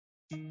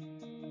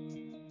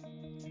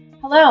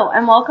Hello,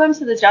 and welcome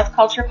to the Just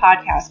Culture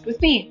podcast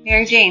with me,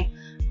 Mary Jane.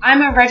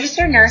 I'm a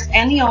registered nurse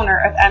and the owner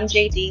of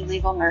MJD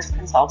Legal Nurse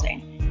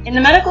Consulting. In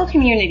the medical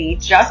community,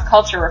 Just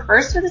Culture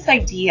refers to this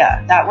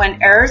idea that when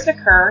errors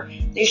occur,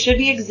 they should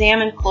be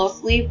examined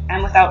closely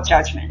and without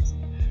judgment.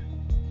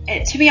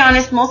 To be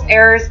honest, most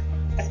errors,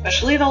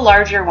 especially the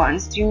larger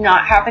ones, do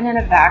not happen in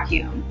a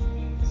vacuum.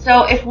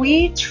 So if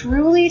we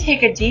truly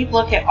take a deep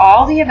look at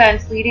all the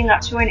events leading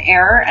up to an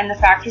error and the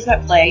factors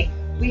at play,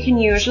 we can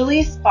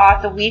usually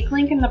spot the weak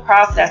link in the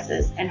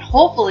processes and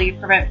hopefully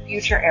prevent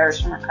future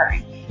errors from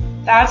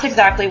occurring. That's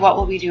exactly what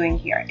we'll be doing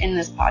here in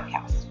this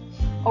podcast.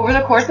 Over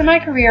the course of my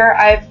career,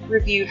 I've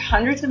reviewed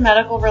hundreds of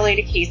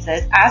medical-related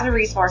cases as a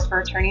resource for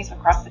attorneys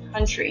across the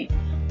country.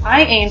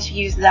 I aim to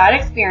use that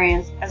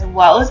experience as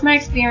well as my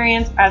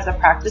experience as a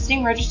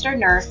practicing registered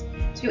nurse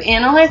to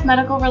analyze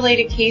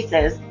medical-related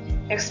cases,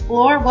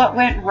 explore what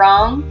went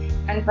wrong,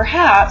 and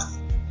perhaps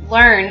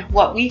learn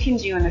what we can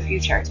do in the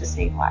future to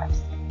save lives.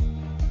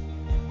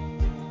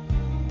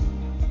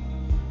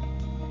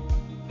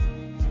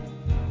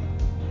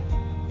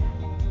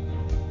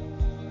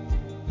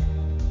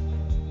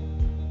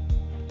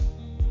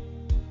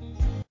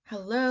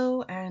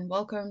 Hello, and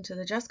welcome to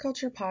the Just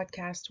Culture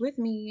podcast with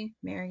me,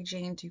 Mary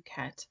Jane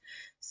Duquette.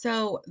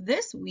 So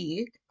this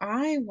week,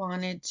 I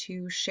wanted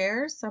to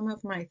share some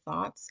of my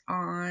thoughts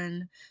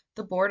on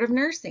the Board of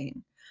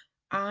Nursing.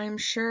 I'm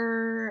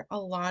sure a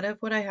lot of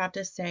what I have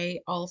to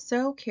say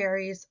also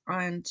carries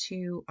on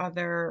to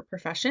other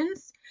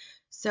professions.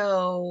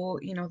 So,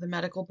 the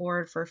medical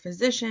board for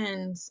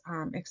physicians,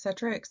 et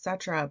cetera, et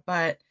cetera.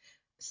 But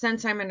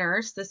since I'm a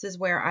nurse, this is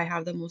where I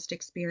have the most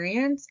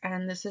experience,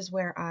 and this is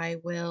where I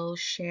will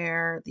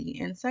share the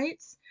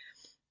insights.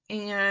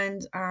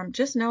 And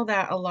just know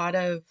that a lot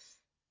of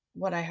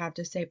what I have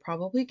to say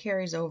probably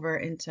carries over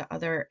into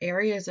other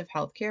areas of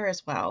healthcare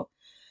as well.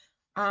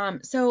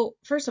 So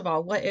first of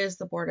all, what is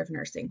the Board of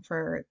Nursing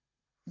for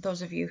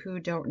those of you who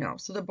don't know?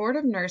 So the Board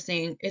of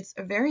Nursing, it's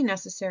a very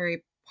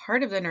necessary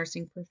part of the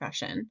nursing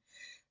profession.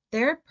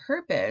 Their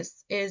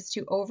purpose is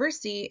to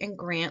oversee and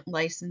grant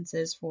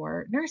licenses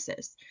for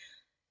nurses.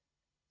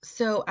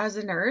 So as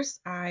a nurse,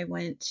 I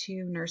went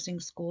to nursing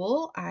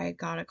school. I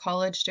got a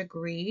college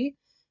degree.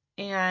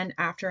 And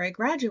after I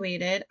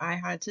graduated, I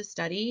had to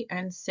study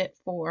and sit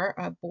for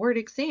a board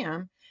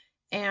exam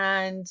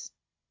and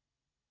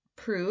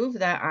prove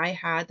that I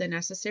had the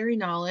necessary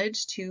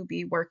knowledge to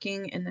be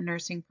working in the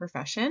nursing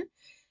profession.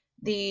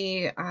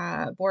 The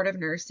Board of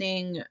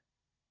Nursing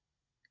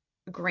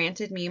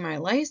granted me my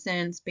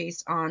license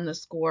based on the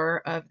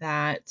score of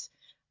that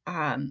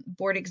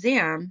board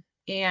exam,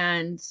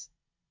 and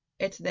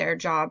it's their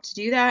job to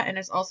do that, and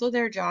it's also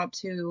their job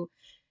to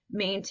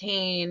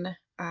maintain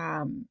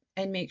and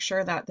make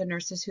sure that the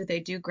nurses who they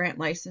do grant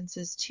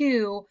licenses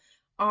to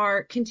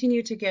are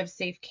continue to give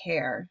safe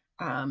care.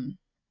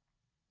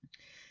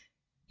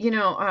 You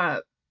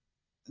know,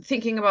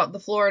 thinking about the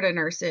Florida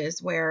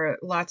nurses where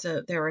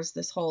there was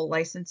this whole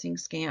licensing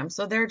scam.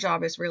 So their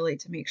job is really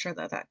to make sure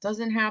that that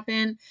doesn't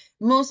happen.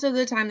 Most of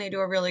the time they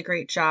do a really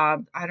great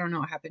job. I don't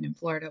know what happened in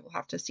Florida. We'll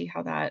have to see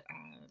how that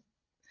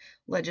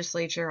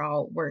legislature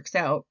all works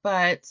out.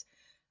 But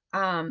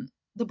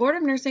the Board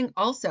of Nursing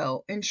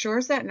also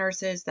ensures that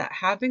nurses that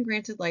have been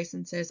granted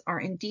licenses are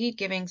indeed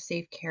giving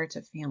safe care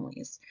to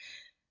families.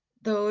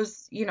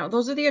 Those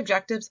are the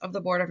objectives of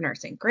the Board of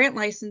Nursing: grant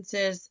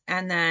licenses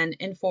and then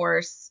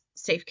enforce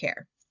safe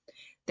care.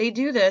 They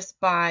do this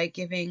by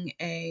giving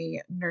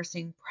a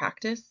Nursing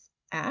Practice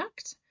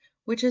Act,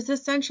 which is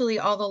essentially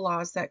all the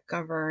laws that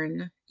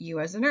govern you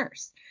as a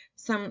nurse.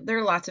 There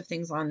are lots of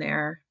things on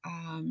there.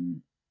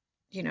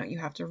 You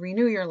have to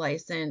renew your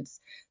license.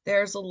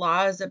 There's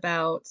laws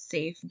about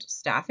safe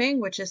staffing,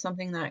 which is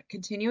something that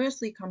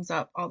continuously comes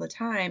up all the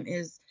time,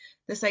 is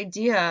this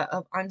idea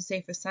of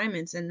unsafe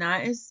assignments. And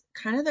that is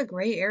kind of the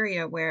gray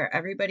area where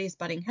everybody's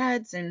butting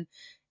heads. And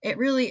it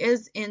really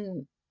is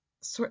in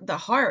the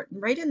heart,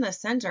 right in the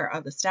center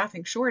of the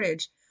staffing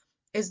shortage,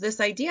 is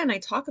this idea. And I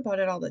talk about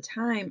it all the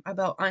time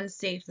about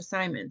unsafe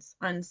assignments,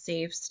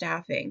 unsafe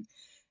staffing.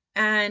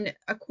 And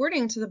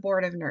according to the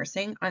Board of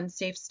Nursing,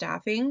 unsafe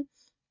staffing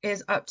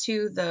is up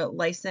to the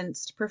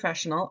licensed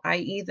professional,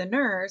 i.e. the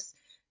nurse,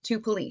 to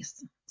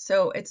police.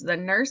 So it's the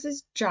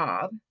nurse's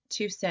job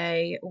to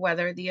say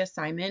whether the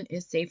assignment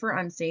is safe or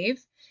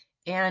unsafe.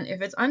 And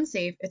if it's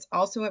unsafe, it's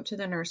also up to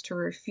the nurse to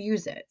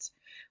refuse it.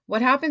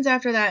 What happens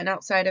after that and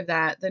outside of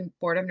that, the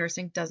Board of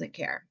Nursing doesn't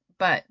care.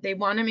 But they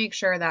want to make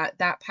sure that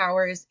that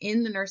power is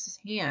in the nurse's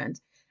hand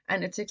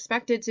and it's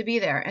expected to be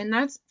there. And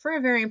that's for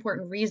a very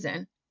important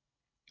reason.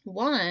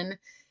 One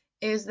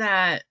is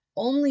that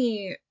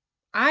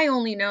I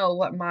only know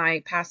what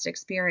my past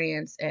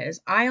experience is.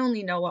 I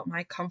only know what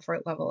my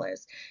comfort level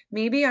is.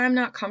 Maybe I'm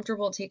not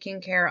comfortable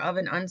taking care of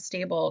an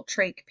unstable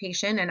trach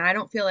patient, and I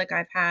don't feel like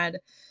I've had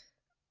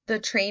the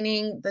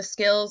training, the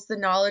skills, the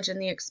knowledge, and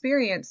the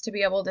experience to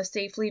be able to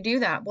safely do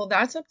that. Well,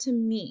 that's up to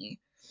me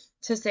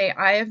to say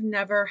I have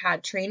never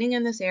had training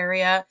in this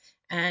area,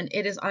 and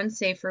it is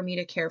unsafe for me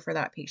to care for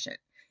that patient.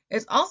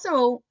 It's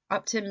also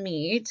up to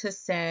me to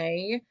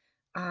say,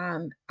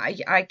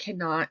 I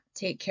cannot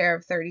take care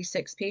of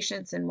 36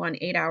 patients in one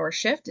 8-hour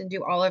shift and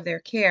do all of their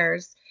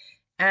cares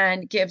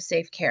and give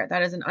safe care.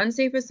 That is an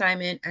unsafe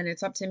assignment, and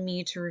it's up to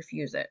me to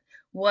refuse it.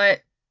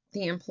 What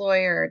the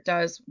employer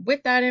does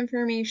with that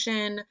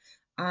information,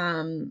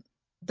 um,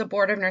 the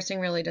Board of Nursing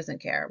really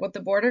doesn't care. What the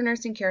Board of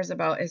Nursing cares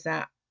about is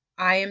that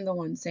I am the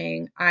one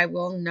saying I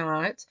will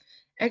not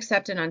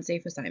accept an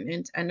unsafe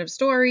assignment. End of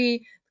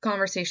story.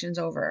 Conversation's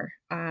over.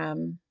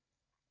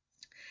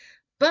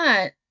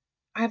 But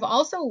I've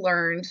also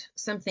learned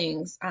some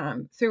things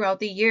throughout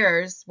the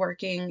years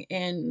working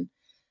in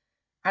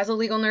as a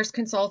legal nurse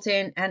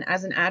consultant and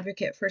as an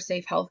advocate for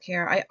safe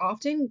healthcare. I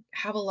often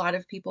have a lot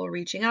of people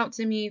reaching out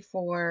to me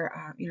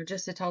for,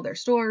 just to tell their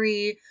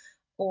story,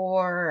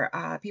 or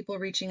people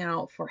reaching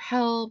out for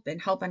help and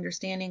help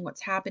understanding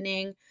what's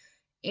happening.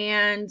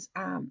 And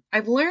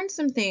I've learned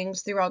some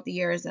things throughout the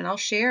years, and I'll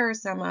share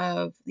some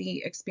of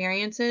the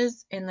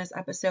experiences in this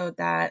episode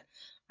that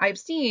I've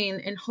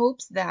seen in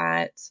hopes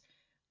that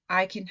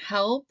I can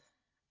help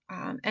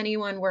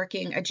anyone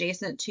working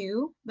adjacent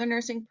to the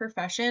nursing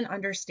profession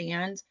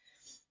understand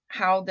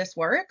how this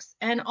works.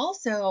 And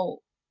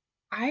also,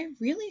 I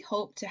really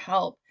hope to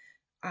help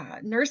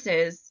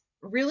nurses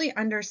really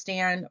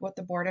understand what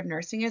the Board of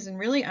Nursing is and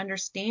really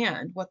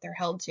understand what they're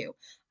held to.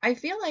 I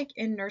feel like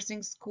in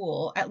nursing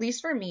school, at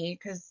least for me,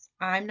 because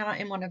I'm not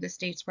in one of the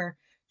states where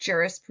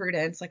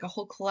jurisprudence, like a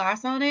whole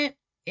class on it,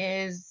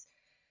 is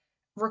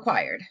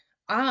required.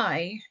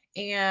 I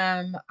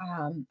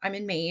I'm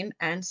in Maine,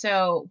 and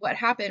so what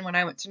happened when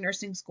I went to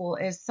nursing school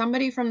is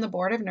somebody from the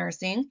Board of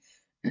Nursing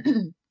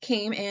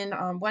came in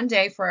one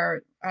day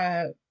for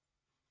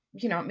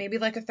maybe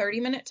like a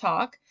 30-minute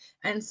talk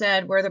and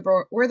said, we're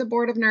the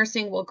Board of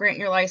Nursing, we'll grant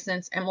your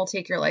license and we'll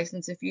take your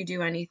license if you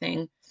do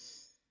anything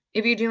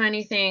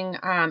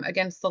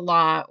against the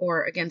law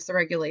or against the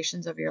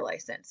regulations of your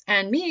license.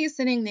 And me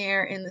sitting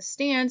there in the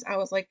stands, I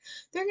was like,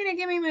 they're going to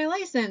give me my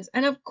license.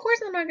 And of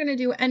course, I'm not going to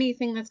do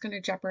anything that's going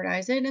to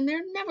jeopardize it. And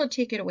they'll never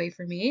take it away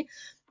from me.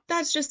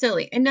 That's just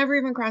silly. It never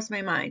even crossed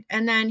my mind.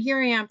 And then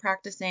here I am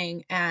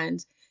practicing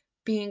and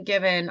being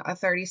given a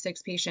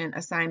 36 patient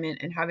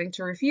assignment and having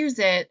to refuse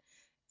it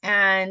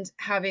and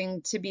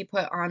having to be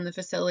put on the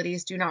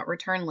facility's do not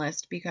return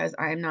list because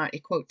I'm not a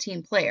quote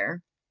team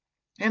player.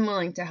 I'm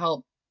willing to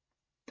help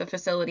the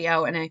facility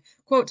out in a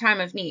quote time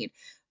of need.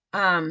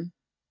 Um,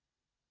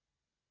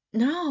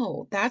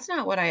 no, that's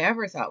not what I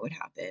ever thought would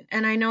happen.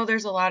 And I know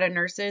there's a lot of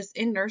nurses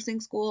in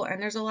nursing school,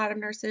 and there's a lot of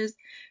nurses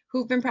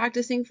who've been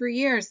practicing for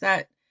years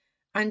that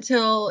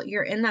until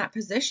you're in that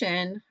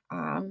position,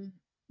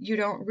 you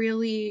don't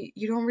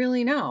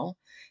really know.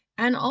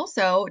 And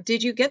also,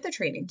 did you get the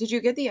training? Did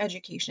you get the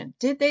education?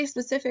 Did they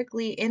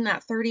specifically in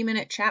that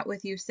 30-minute chat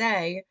with you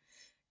say,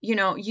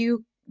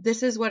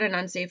 this is what an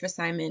unsafe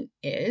assignment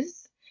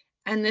is,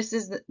 and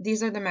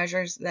these are the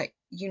measures that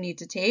you need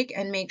to take,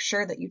 and make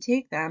sure that you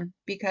take them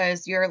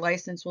because your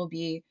license will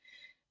be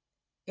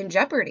in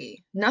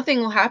jeopardy. Nothing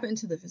will happen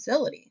to the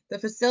facility. The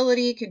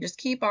facility can just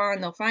keep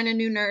on. They'll find a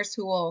new nurse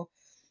who will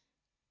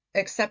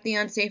accept the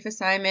unsafe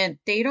assignment.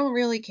 They don't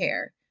really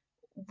care.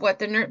 What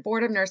the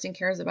Board of Nursing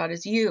cares about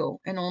is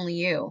you and only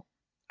you.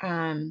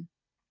 Um,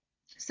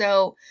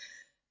 so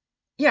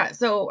Yeah,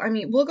 so I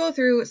mean, we'll go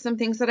through some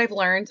things that I've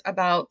learned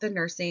about the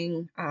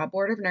nursing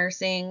Board of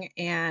Nursing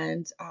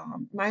and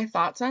my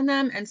thoughts on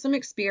them and some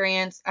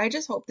experience. I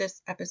just hope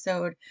this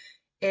episode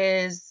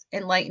is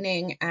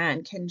enlightening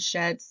and can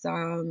shed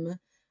some,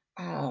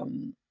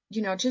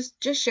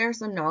 just share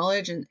some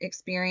knowledge and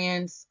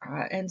experience,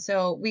 and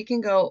so we can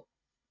go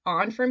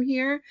on from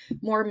here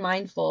more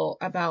mindful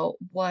about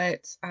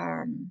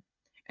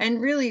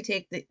and really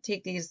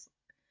take these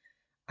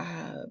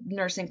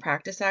nursing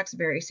practice acts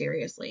very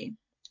seriously.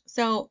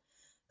 So,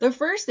 the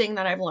first thing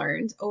that I've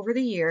learned over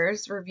the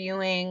years,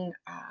 reviewing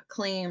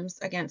claims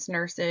against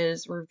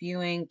nurses,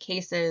 reviewing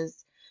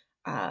cases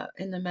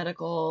in the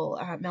medical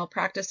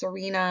malpractice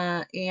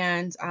arena,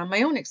 and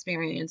my own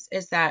experience,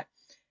 is that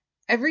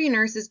every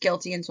nurse is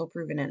guilty until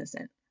proven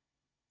innocent.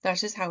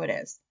 That's just how it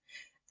is.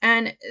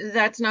 And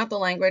that's not the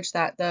language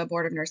that the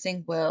Board of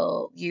Nursing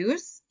will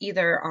use,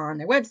 either on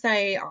their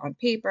website, on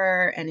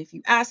paper, and if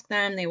you ask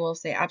them, they will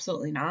say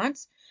absolutely not.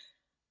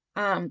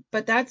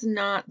 But that's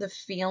not the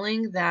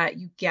feeling that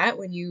you get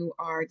when you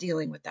are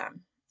dealing with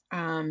them.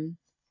 Um,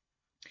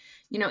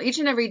 each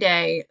and every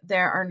day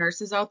there are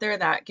nurses out there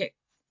that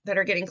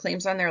are getting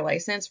claims on their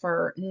license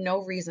for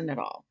no reason at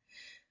all.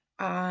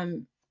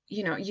 Um,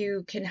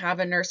 you can have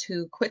a nurse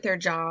who quit their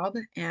job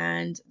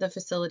and the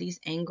facility's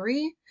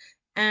angry,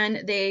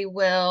 and they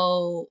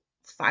will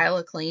file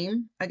a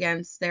claim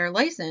against their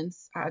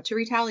license to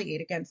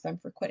retaliate against them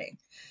for quitting.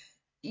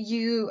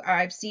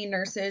 I've seen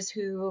nurses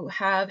who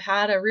have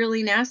had a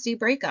really nasty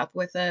breakup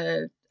with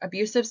a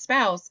abusive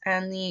spouse,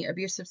 and the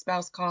abusive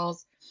spouse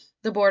calls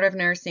the Board of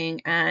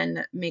Nursing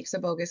and makes a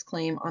bogus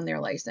claim on their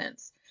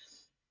license.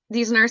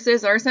 These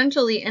nurses are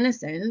essentially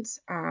innocent,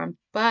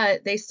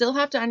 but they still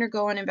have to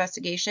undergo an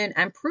investigation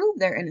and prove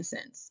their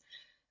innocence.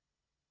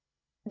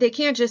 they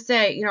can't just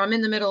say, I'm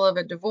in the middle of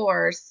a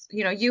divorce.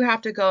 You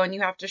have to go and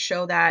you have to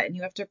show that and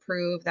you have to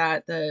prove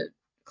that the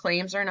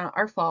claims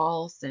are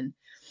false and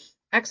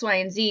X, Y,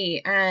 and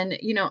Z. And,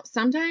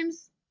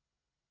 sometimes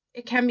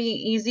it can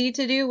be easy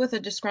to do with a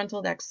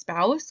disgruntled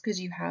ex-spouse because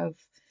you have,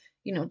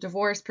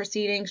 divorce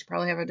proceedings, you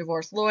probably have a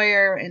divorce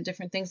lawyer and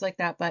different things like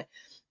that. But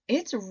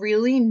it's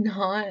really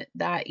not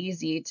that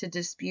easy to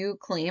dispute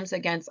claims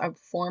against a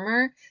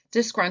former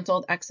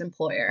disgruntled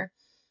ex-employer.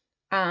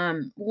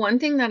 One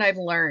thing that I've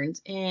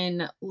learned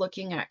in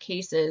looking at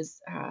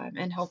cases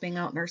and helping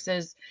out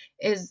nurses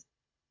is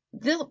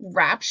the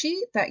rap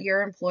sheet that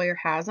your employer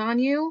has on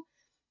you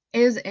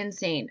is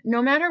insane.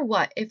 No matter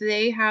what, if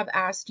they have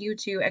asked you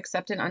to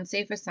accept an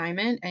unsafe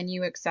assignment and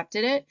you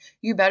accepted it,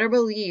 you better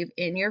believe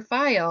in your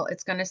file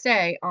it's going to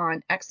say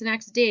on X and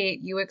X date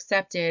you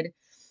accepted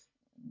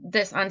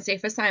this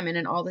unsafe assignment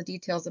and all the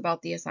details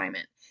about the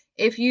assignment.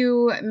 If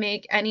you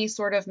make any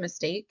sort of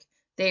mistake,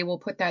 they will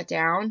put that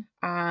down.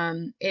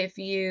 If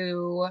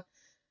you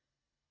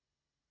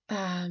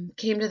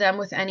came to them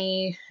with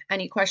any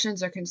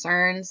questions or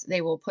concerns,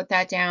 they will put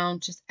that down.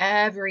 Just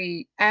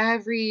every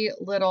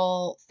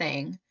little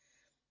thing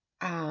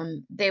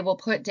they will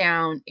put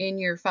down in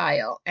your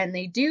file. And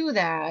they do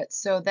that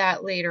so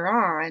that later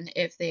on,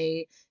 if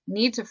they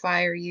need to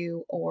fire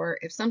you or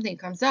if something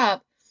comes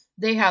up,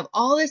 they have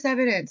all this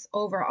evidence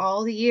over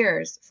all the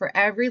years for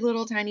every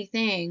little tiny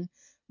thing,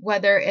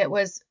 whether it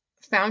was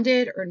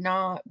founded or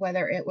not,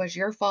 whether it was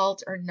your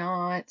fault or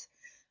not.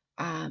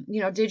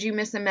 Did you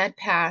miss a med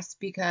pass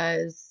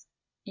because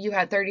you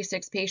had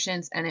 36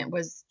 patients and it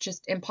was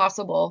just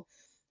impossible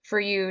for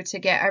you to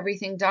get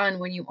everything done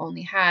when you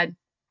only had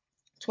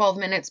 12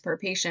 minutes per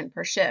patient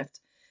per shift?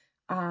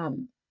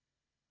 Um,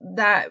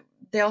 that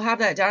they'll have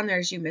that down there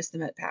as you missed the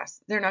med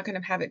pass. They're not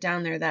going to have it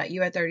down there that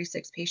you had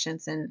 36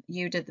 patients and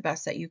you did the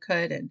best that you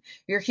could and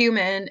you're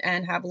human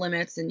and have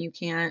limits and you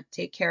can't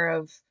take care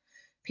of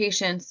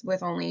patients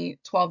with only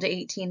 12 to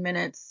 18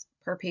 minutes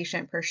per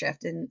patient per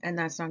shift and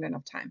that's not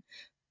enough time.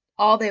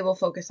 All they will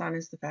focus on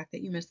is the fact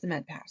that you missed the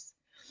med pass.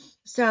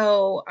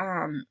 So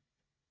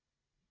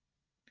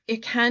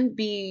it can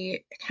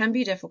be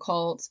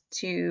difficult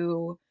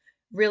to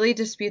really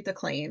dispute the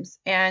claims.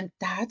 And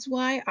that's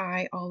why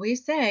I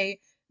always say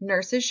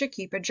nurses should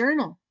keep a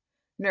journal.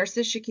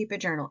 Nurses should keep a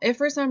journal. If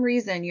for some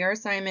reason your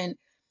assignment,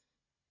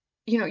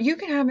 you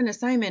can have an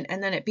assignment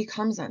and then it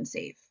becomes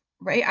unsafe,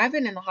 right? I've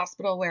been in the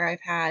hospital where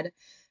I've had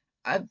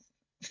a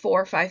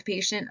 4 or 5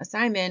 patient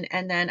assignment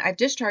and then I've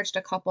discharged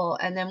a couple.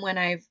 And then when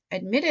I've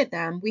admitted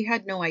them, we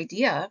had no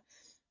idea.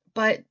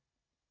 But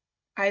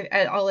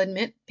I'll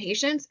admit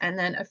patients, and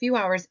then a few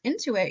hours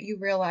into it, you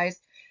realize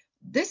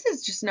this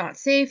is just not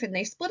safe, and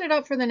they split it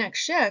up for the next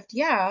shift.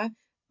 Yeah,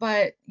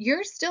 but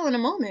you're still in a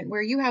moment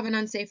where you have an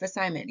unsafe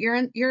assignment.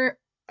 Your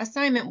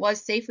assignment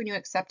was safe when you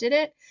accepted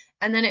it,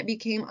 and then it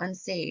became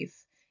unsafe.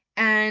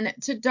 And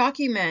to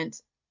document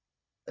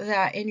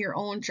that in your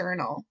own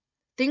journal,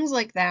 things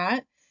like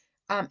that,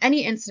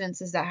 any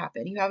incidences that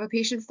happen. You have a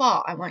patient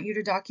fall. I want you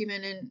to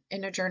document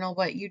in a journal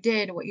what you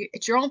did,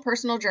 it's your own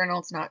personal journal.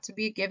 It's not to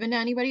be given to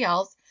anybody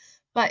else,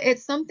 but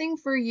it's something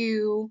for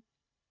you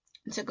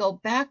to go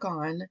back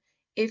on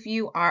if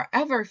you are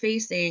ever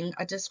facing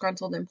a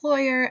disgruntled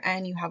employer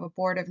and you have a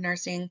board of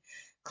nursing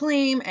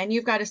claim and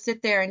you've got to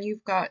sit there and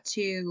you've got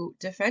to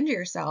defend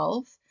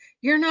yourself.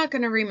 You're not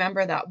going to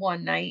remember that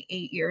one night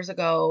 8 years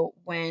ago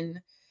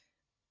when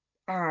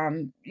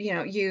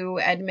you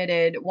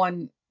admitted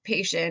one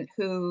patient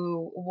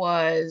who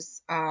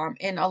was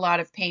in a lot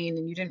of pain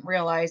and you didn't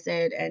realize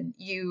it, and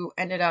you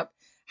ended up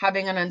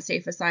having an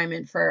unsafe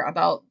assignment for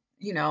about,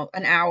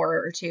 an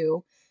hour or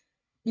two.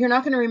 You're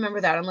not going to remember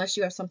that unless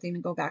you have something to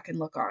go back and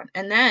look on.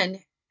 And then,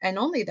 and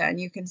only then,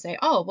 you can say,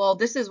 oh, well,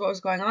 this is what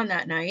was going on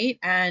that night.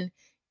 And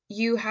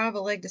you have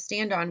a leg to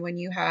stand on when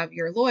you have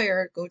your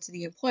lawyer go to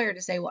the employer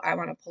to say, well, I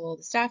want to pull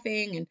the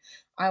staffing and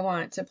I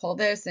want to pull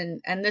this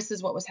and this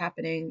is what was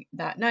happening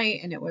that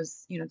night and it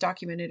was,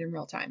 documented in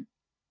real time.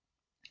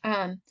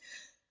 Um,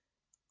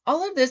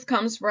 all of this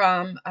comes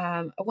from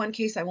one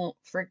case I won't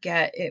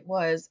forget. It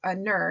was a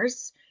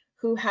nurse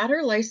who had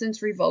her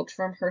license revoked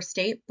from her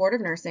state board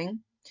of nursing.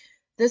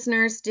 This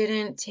nurse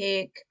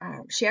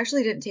she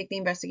actually didn't take the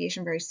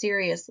investigation very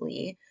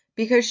seriously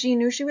because she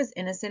knew she was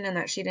innocent and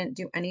that she didn't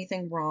do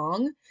anything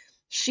wrong.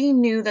 She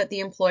knew that the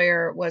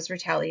employer was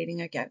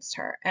retaliating against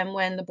her. And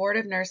when the board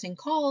of nursing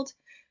called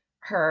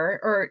her,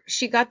 or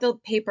she got the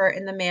paper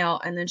in the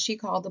mail, and then she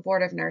called the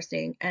board of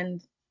nursing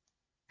and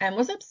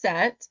was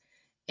upset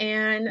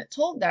and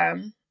told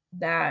them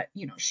that,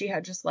 she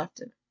had just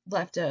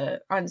left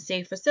a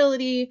unsafe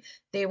facility.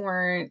 They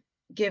weren't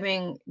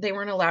they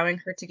weren't allowing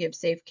her to give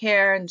safe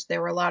care, and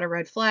there were a lot of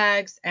red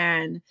flags,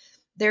 and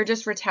they're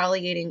just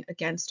retaliating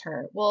against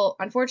her. Well,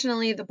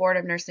 unfortunately, the board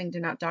of nursing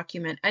did not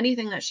document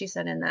anything that she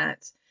said in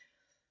that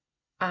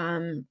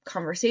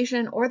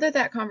conversation or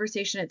that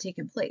conversation had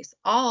taken place.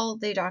 All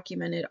they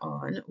documented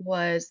on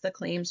was the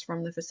claims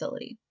from the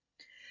facility.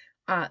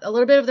 A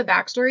little bit of the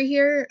backstory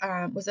here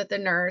was that the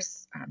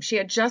nurse, she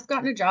had just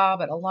gotten a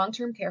job at a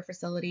long-term care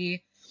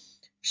facility.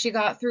 She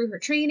got through her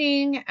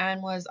training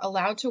and was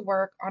allowed to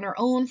work on her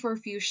own for a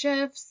few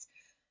shifts,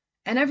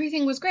 and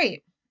everything was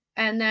great.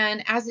 And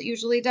then, as it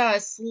usually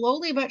does,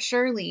 slowly but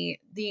surely,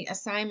 the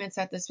assignments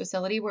at this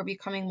facility were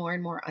becoming more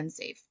and more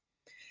unsafe.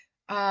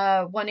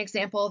 One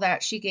example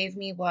that she gave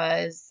me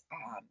was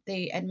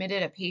they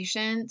admitted a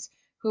patient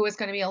who was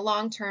going to be a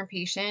long-term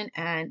patient,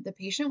 and the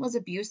patient was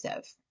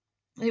abusive.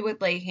 They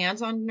would lay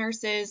hands on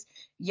nurses,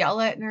 yell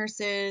at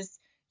nurses,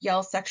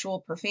 yell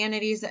sexual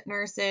profanities at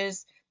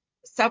nurses.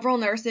 Several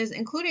nurses,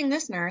 including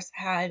this nurse,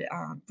 had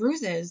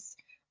bruises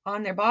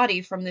on their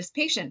body from this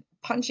patient,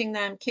 punching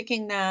them,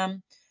 kicking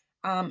them,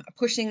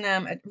 pushing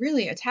them,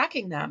 really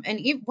attacking them. And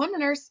one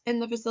nurse in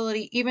the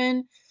facility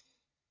even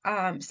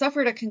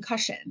suffered a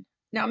concussion.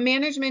 Now,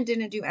 management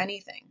didn't do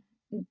anything.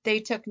 They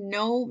took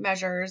no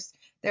measures.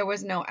 There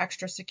was no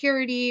extra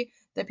security.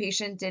 The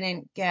patient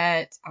didn't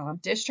get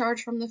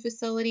discharged from the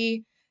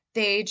facility.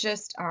 They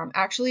just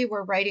actually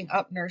were writing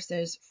up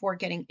nurses for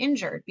getting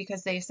injured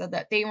because they said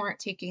that they weren't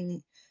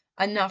taking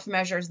enough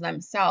measures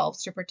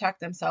themselves to protect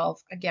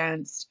themselves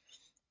against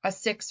a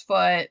 6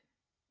 foot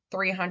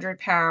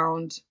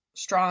 300-pound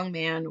strong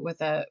man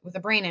with a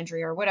brain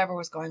injury or whatever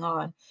was going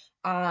on.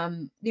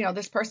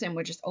 This person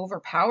would just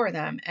overpower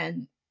them,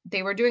 and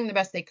they were doing the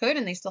best they could,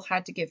 and they still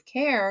had to give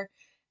care.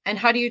 And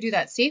how do you do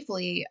that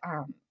safely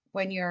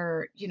when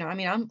you're,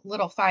 I'm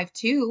little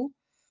 5'2".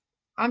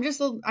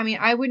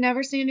 I would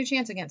never stand a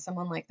chance against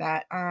someone like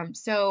that.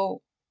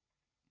 So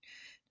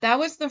that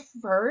was the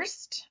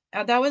first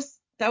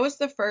that was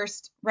the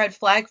first red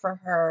flag for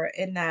her,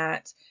 in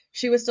that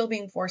she was still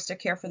being forced to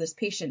care for this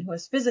patient who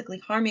was physically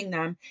harming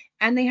them,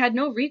 and they had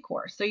no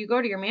recourse. So you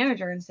go to your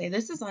manager and say,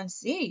 this is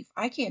unsafe,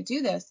 I can't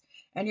do this,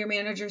 and your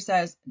manager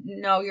says,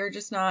 no, you're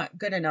just not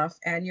good enough,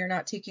 and you're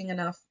not taking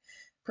enough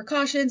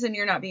precautions, and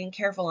you're not being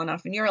careful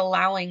enough, and you're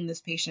allowing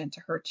this patient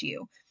to hurt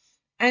you.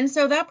 And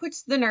so that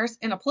puts the nurse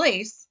in a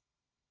place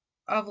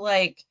of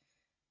like,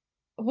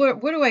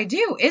 what do I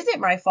do? Is it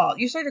my fault?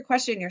 You start to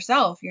question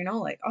yourself,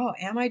 like, oh,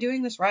 am I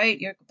doing this right?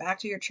 You're back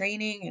to your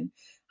training, and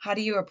how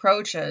do you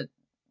approach a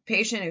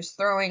patient who's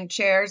throwing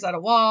chairs at a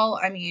wall?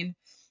 I mean,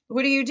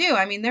 what do you do?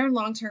 I mean, they're in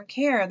long-term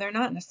care. They're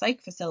not in a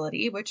psych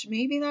facility, which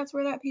maybe that's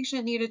where that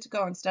patient needed to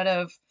go instead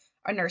of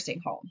a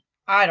nursing home.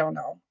 I don't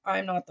know.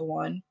 I'm not the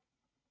one.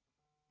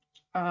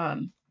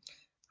 Um,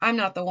 I'm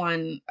not the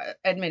one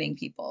admitting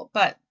people,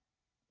 but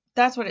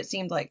that's what it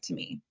seemed like to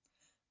me.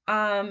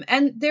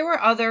 And there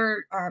were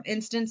other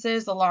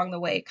instances along the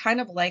way,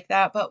 kind of like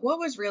that. But what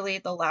was really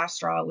the last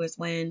straw was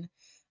when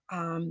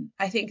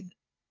I think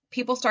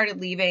people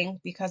started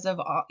leaving because of,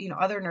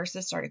 other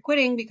nurses started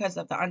quitting because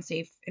of the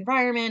unsafe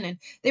environment, and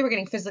they were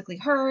getting physically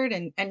hurt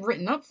and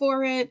written up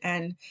for it.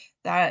 And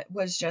that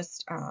was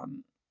just,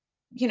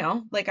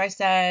 like I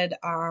said,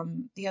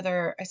 the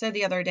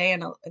other day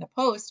in a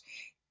post,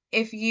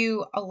 if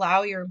you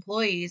allow your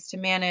employees to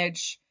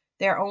manage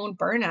their own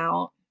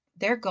burnout,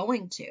 they're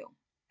going to.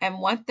 And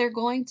what they're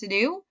going to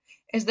do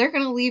is they're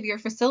going to leave your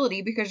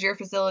facility because your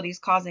facility is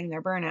causing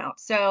their burnout.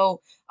 So,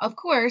 of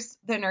course,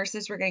 the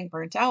nurses were getting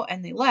burnt out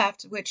and they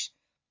left, which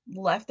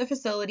left the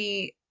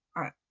facility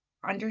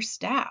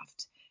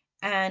understaffed.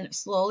 And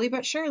slowly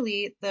but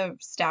surely, the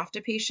staff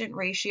to patient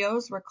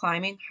ratios were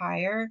climbing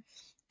higher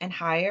and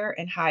higher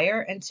and higher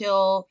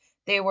until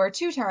they were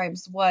 2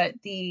 times what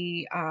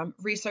the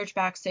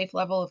research-backed safe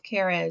level of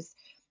care is.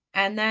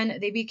 And then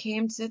they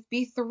became to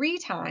be 3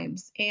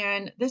 times.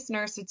 And this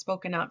nurse had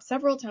spoken up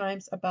several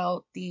times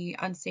about the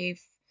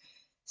unsafe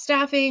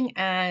staffing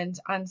and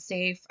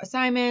unsafe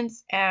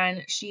assignments,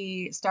 and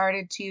she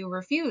started to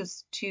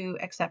refuse to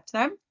accept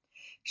them.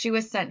 She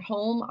was sent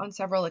home on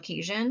several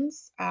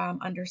occasions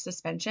under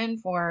suspension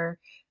for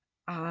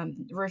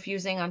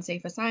refusing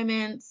unsafe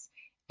assignments.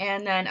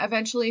 And then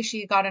eventually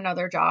she got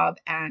another job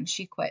and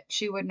she quit.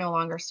 She would no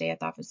longer stay at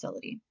that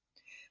facility.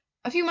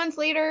 A few months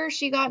later,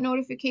 she got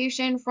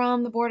notification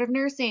from the Board of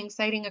Nursing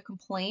citing a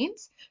complaint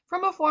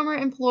from a former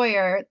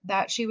employer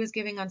that she was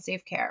giving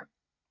unsafe care.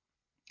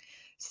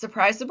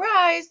 Surprise,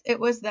 surprise, it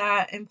was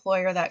that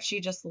employer that she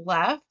just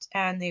left,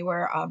 and they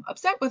were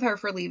upset with her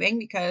for leaving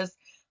because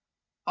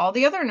all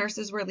the other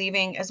nurses were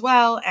leaving as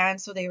well, and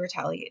so they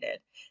retaliated.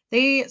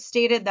 They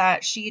stated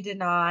that she did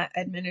not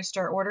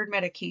administer ordered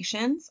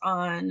medications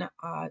on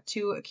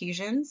 2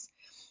 occasions,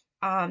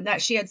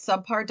 that she had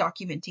subpar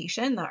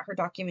documentation, that her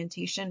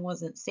documentation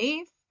wasn't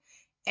safe,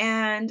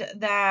 and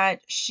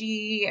that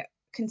she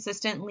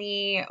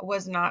consistently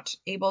was not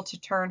able to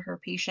turn her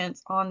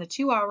patients on the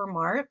 2-hour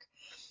mark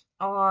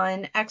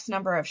on X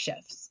number of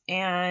shifts,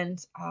 and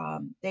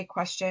they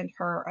questioned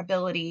her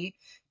ability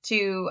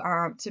to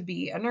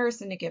be a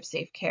nurse and to give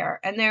safe care.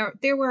 And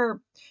there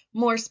were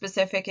more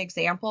specific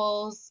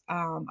examples.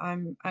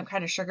 I'm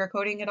kind of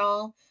sugarcoating it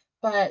all,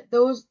 but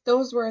those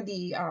were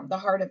the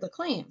heart of the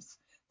claims.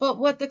 But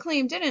what the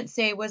claim didn't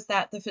say was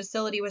that the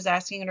facility was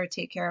asking her to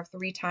take care of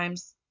 3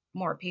 times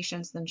more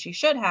patients than she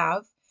should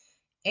have,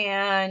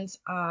 and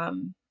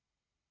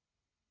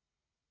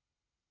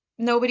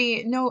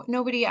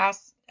nobody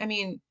asked. I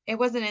mean, it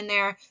wasn't in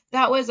there.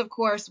 That was, of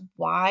course,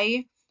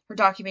 why her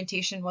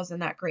documentation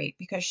wasn't that great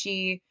because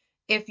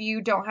if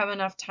you don't have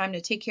enough time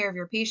to take care of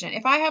your patient,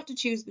 if I have to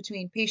choose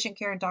between patient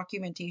care and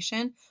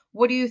documentation,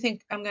 what do you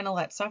think I'm going to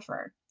let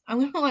suffer? I'm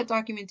going to let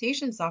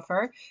documentation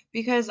suffer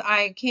because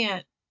I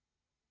can't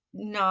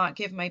not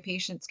give my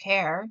patients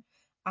care.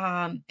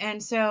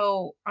 And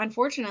so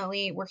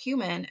unfortunately, we're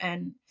human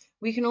and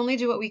we can only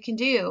do what we can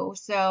do.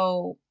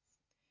 So,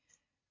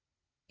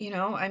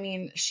 I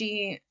mean,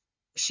 she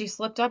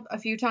slipped up a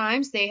few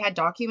times. They had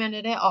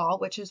documented it all,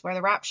 which is where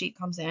the rap sheet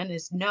comes in,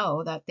 is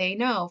know that they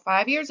know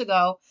 5 years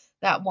ago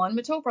that one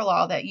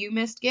metoprolol that you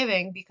missed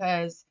giving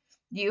because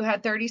you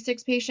had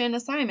 36 patient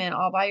assignment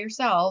all by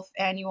yourself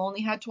and you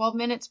only had 12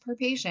 minutes per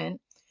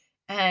patient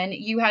and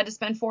you had to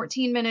spend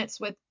 14 minutes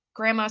with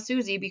Grandma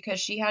Susie because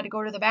she had to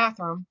go to the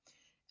bathroom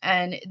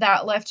and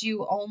that left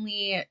you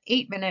only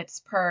 8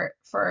 minutes per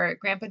for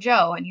Grandpa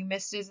Joe and you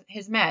missed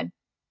his med.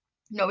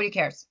 Nobody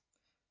cares.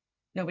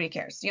 Nobody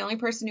cares. The only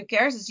person who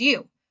cares is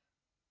you.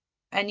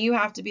 And you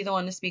have to be the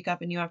one to speak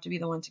up and you have to be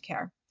the one to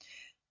care.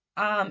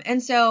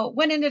 And so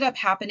what ended up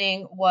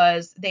happening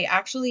was they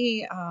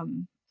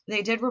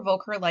did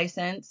revoke her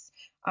license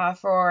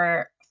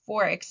for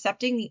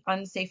accepting the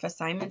unsafe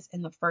assignments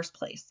in the first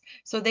place.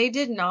 So they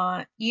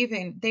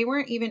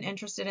weren't even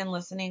interested in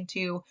listening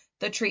to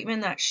the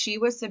treatment that she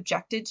was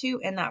subjected to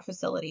in that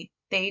facility.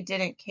 They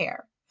didn't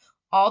care.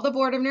 All the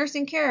Board of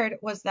Nursing cared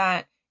was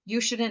that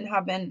you shouldn't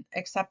have been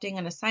accepting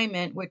an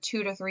assignment with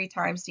 2 to 3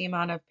 times the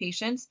amount of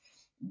patients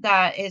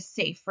that is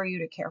safe for you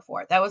to care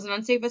for. That was an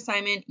unsafe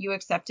assignment. You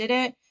accepted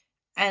it,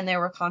 and there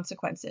were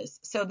consequences.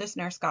 So this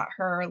nurse got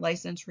her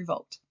license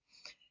revoked.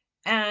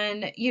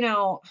 And,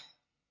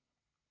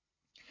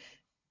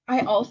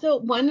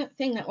 one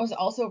thing that was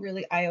also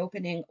really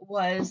eye-opening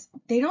was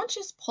they don't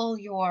just pull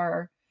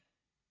your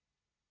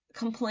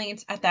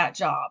complaints at that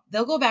job.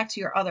 They'll go back to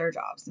your other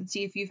jobs and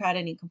see if you've had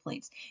any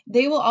complaints.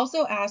 They will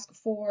also ask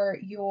for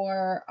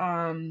your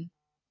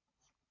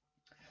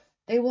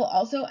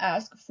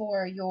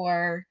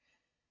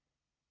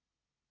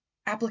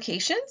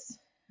applications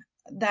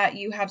that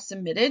you have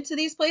submitted to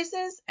these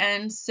places.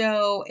 And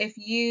so if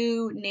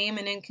you name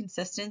an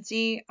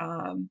inconsistency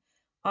on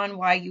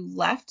why you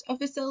left a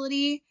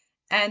facility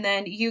and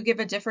then you give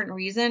a different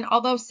reason,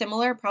 although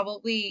similar,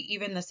 probably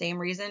even the same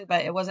reason,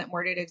 but it wasn't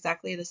worded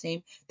exactly the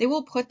same, they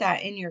will put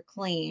that in your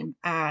claim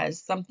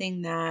as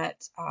something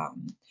that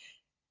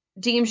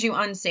deems you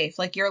unsafe,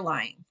 like you're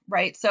lying,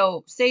 right?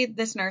 So say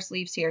this nurse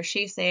leaves here.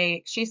 She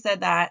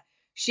said that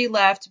she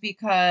left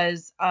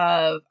because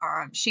of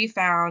she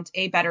found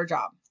a better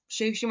job.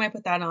 She might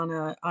put that on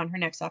her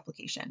next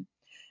application.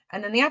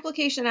 And then the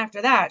application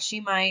after that,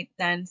 she might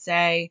then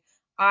say,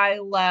 I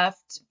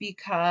left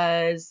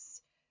because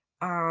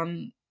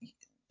um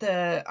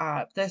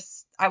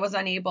this I was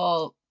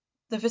unable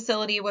the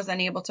facility was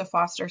unable to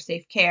foster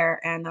safe care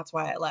and that's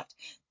why I left.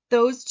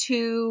 Those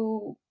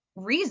two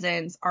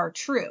reasons are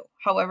true.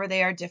 However,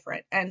 they are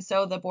different. And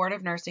so the Board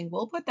of Nursing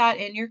will put that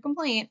in your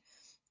complaint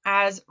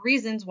as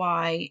reasons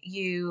why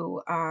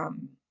you're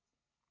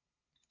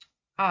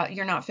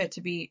not fit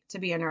to be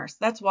a nurse.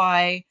 That's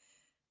why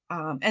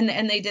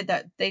and they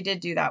did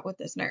do that with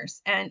this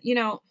nurse. And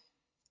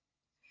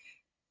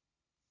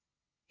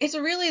it's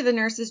really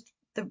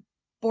the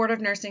Board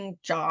of Nursing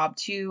job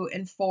to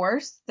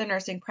enforce the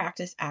Nursing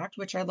Practice Act,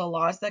 which are the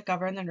laws that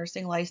govern the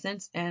nursing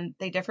license, and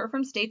they differ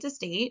from state to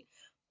state,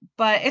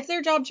 but it's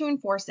their job to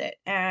enforce it.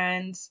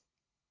 And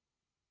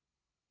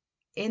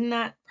in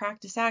that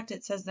Practice Act,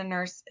 it says the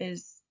nurse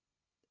is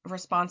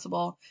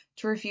responsible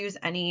to refuse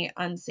any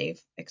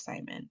unsafe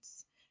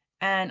assignments.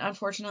 And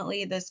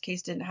unfortunately, this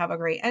case didn't have a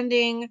great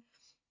ending.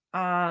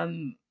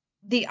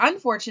 The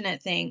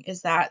unfortunate thing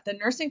is that the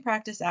Nursing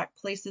Practice Act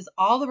places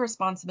all the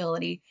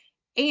responsibility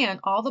and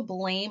all the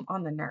blame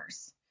on the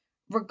nurse,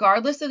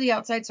 regardless of the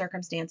outside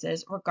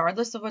circumstances,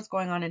 regardless of what's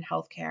going on in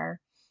healthcare.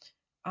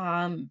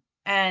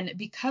 And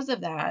because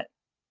of that,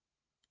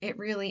 it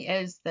really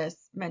is this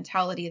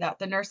mentality that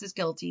the nurse is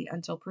guilty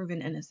until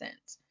proven innocent.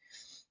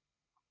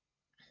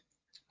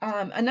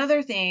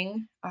 Another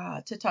thing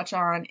to touch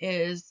on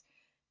is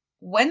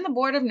when the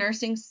Board of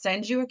Nursing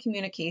sends you a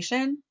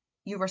communication,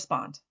 you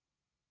respond.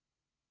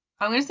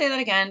 I'm going to say that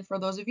again for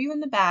those of you in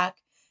the back,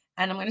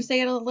 and I'm going to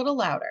say it a little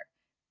louder.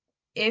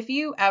 If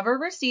you ever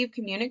receive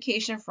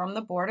communication from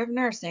the Board of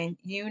Nursing,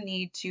 you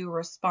need to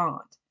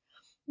respond.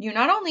 You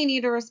not only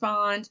need to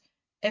respond,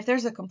 if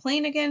there's a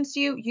complaint against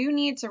you, you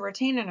need to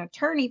retain an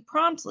attorney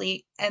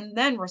promptly and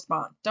then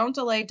respond. Don't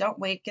delay, don't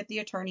wait, get the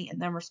attorney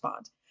and then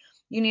respond.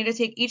 You need to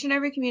take each and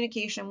every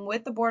communication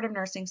with the Board of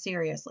Nursing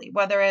seriously,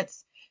 whether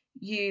it's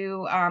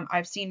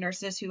I've seen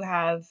nurses who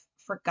have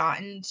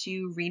forgotten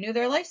to renew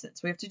their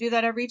license. We have to do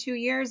that every 2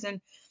 years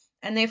and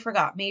they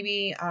forgot.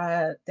 Maybe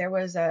there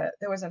was a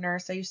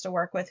nurse I used to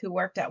work with who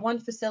worked at one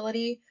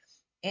facility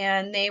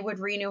and they would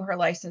renew her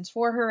license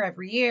for her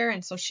every year.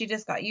 And so she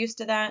just got used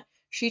to that.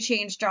 She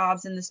changed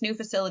jobs and this new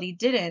facility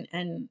didn't,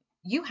 and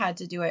you had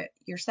to do it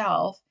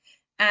yourself.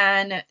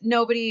 And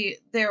nobody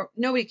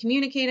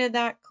communicated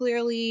that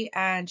clearly,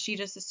 and she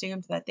just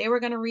assumed that they were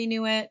going to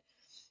renew it.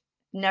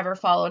 never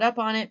followed up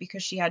on it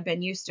because she had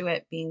been used to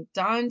it being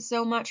done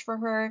so much for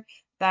her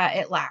that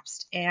it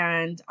lapsed.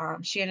 And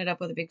she ended up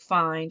with a big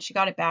fine. She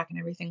got it back and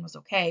everything was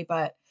okay.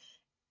 But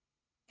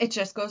it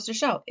just goes to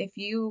show if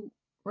you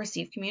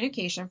receive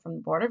communication from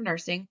the Board of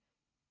Nursing,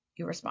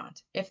 you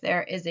respond. If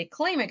there is a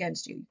claim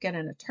against you, you get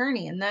an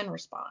attorney and then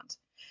respond.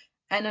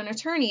 And an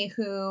attorney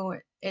who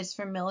is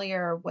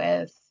familiar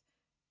with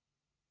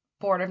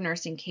Board of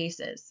Nursing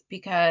cases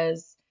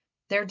because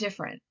they're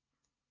different.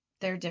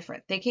 They're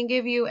different. They can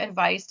give you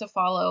advice to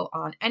follow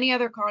on any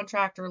other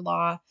contract or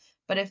law,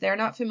 but if they're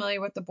not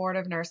familiar with the Board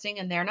of Nursing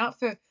and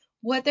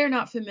what they're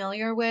not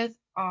familiar with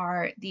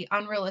are the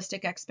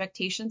unrealistic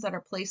expectations that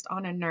are placed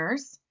on a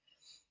nurse.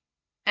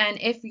 And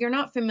if you're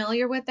not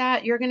familiar with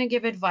that, you're going to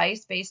give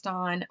advice based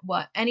on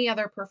what any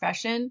other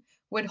profession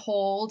would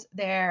hold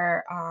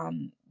their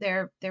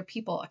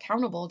people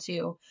accountable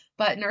to.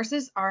 But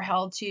nurses are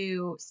held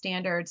to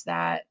standards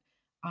that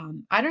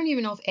I don't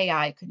even know if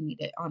AI could meet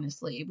it,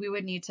 honestly. We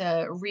would need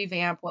to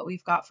revamp what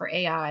we've got for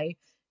AI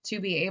to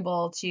be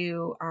able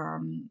to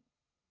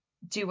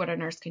do what a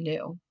nurse can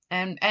do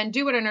and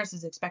do what a nurse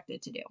is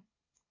expected to do.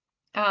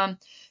 Um,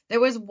 there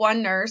was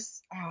one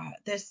nurse,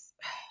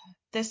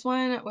 this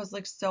one was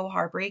like so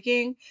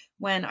heartbreaking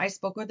when I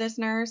spoke with this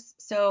nurse.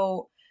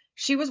 So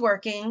she was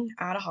working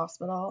at a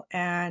hospital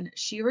and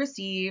she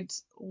received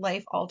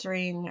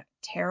life-altering,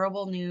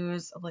 terrible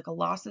news of like a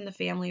loss in the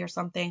family or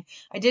something.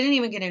 I didn't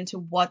even get into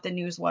what the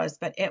news was,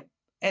 but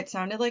it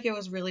sounded like it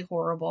was really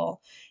horrible.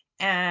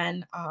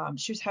 And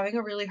she was having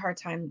a really hard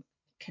time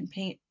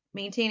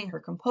maintaining her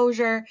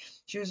composure.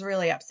 She was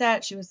really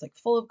upset. She was like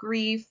full of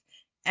grief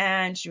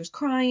and she was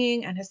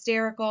crying and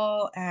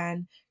hysterical.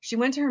 And she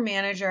went to her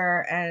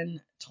manager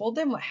and told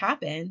them what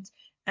happened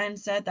and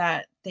said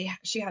that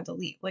she had to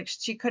leave. Like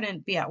she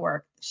couldn't be at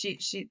work. She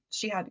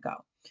had to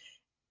go.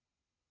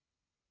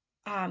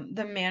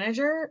 The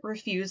manager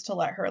refused to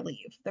let her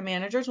leave. The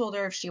manager told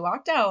her if she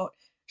walked out,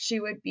 she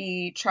would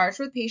be charged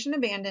with patient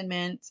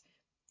abandonment,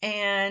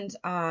 and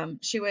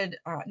she would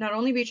not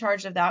only be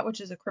charged of that,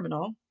 which is a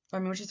criminal, I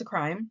mean, which is a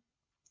crime,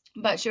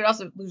 but she would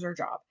also lose her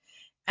job.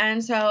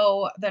 And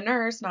so the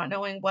nurse, not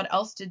knowing what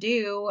else to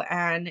do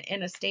and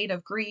in a state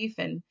of grief,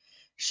 and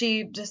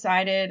she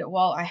decided,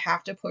 well, I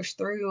have to push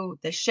through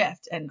the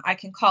shift and I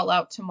can call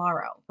out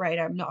tomorrow, right?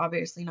 I'm not,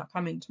 obviously not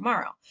coming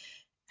tomorrow.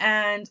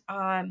 And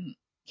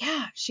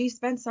yeah, she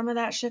spent some of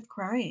that shift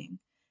crying.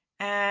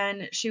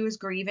 And she was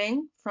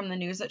grieving from the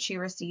news that she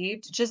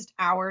received just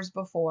hours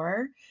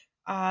before.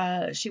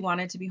 She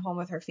wanted to be home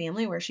with her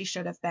family where she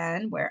should have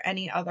been, where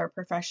any other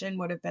profession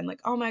would have been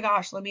like, oh my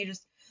gosh, let me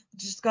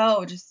just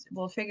go, just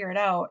we'll figure it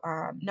out.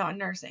 Not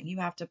nursing.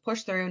 You have to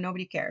push through,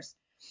 nobody cares.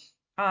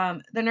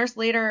 The nurse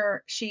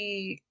later,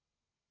 she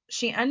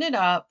ended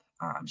up,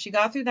 she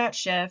got through that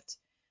shift.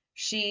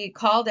 She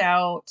called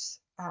out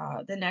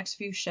the next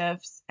few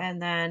shifts,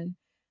 and then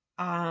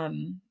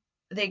um,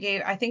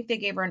 I think they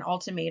gave her an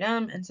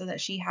ultimatum, and so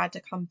that she had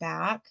to come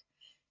back.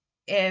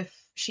 If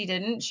she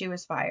didn't, she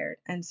was fired.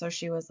 And so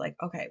she was like,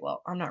 okay,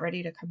 well, I'm not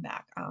ready to come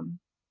back.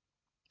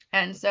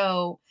 And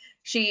so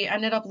she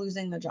ended up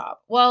losing the job.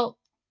 Well,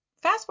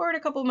 fast forward a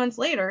couple months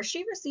later,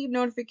 she received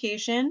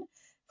notification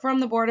from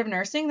the Board of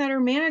Nursing that her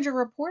manager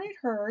reported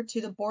her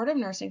to the Board of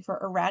Nursing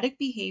for erratic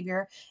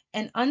behavior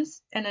and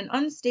an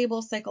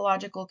unstable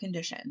psychological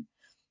condition.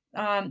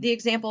 The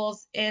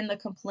examples in the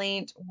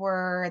complaint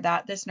were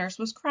that this nurse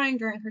was crying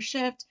during her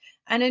shift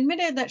and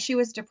admitted that she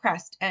was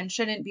depressed and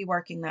shouldn't be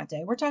working that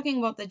day. We're talking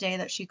about the day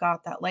that she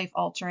got that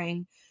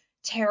life-altering,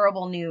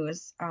 terrible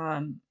news.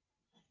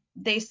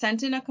 They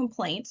sent in a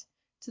complaint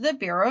to the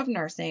Bureau of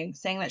Nursing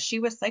saying that she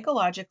was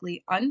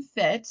psychologically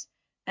unfit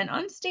and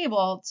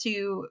unstable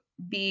to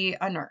be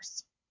a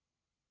nurse.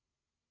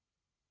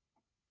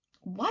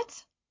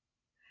 What?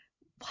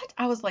 What?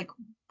 I was like,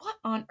 what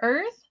on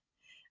earth?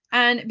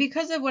 And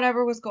because of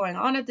whatever was going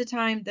on at the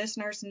time, this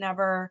nurse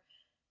never,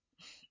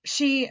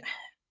 she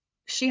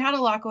she had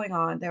a lot going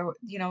on. There,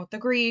 the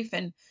grief,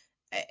 and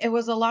it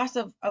was a loss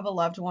of a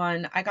loved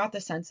one. I got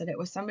the sense that it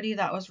was somebody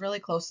that was really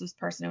close to this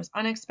person. It was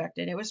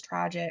unexpected. It was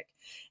tragic.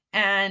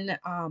 And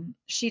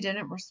she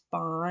didn't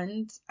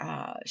respond.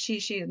 She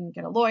didn't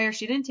get a lawyer.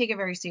 She didn't take it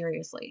very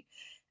seriously.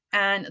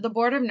 And the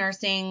Board of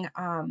Nursing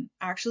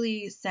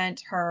actually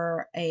sent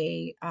her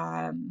a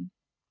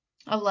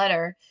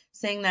letter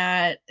saying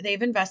that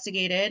they've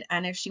investigated,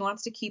 and if she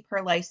wants to keep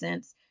her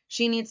license,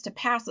 she needs to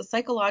pass a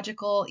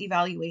psychological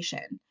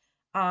evaluation.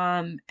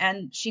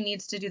 And she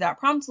needs to do that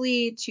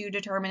promptly to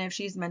determine if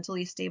she's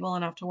mentally stable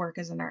enough to work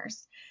as a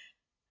nurse.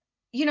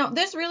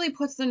 This really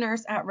puts the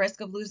nurse at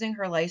risk of losing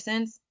her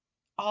license,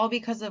 all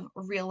because of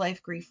real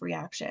life grief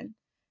reaction.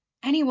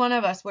 Any one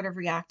of us would have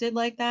reacted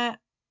like that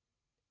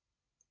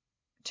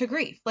to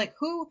grief. Like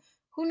who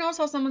knows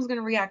how someone's going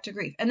to react to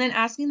grief? And then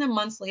asking them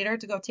months later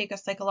to go take a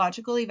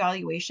psychological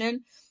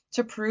evaluation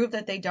to prove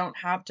that they don't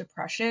have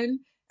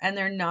depression and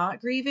they're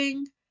not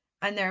grieving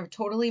and they're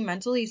totally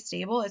mentally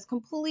stable is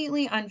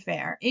completely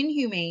unfair,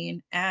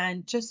 inhumane,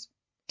 and just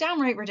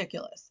downright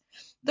ridiculous.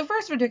 The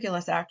first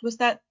ridiculous act was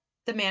that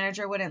the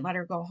manager wouldn't let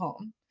her go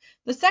home.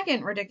 The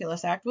second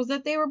ridiculous act was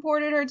that they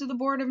reported her to the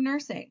board of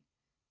nursing.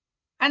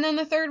 And then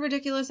the third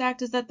ridiculous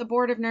act is that the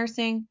board of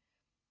nursing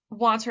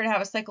wants her to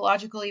have a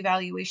psychological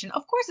evaluation.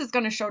 Of course, it's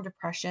going to show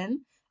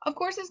depression. Of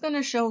course, it's going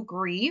to show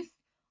grief.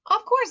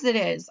 Of course, it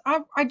is.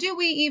 Do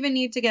we even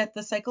need to get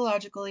the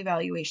psychological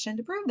evaluation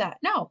to prove that?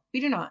 No,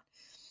 we do not.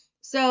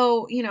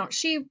 So,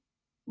 she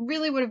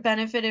really would have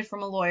benefited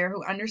from a lawyer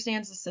who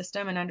understands the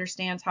system and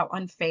understands how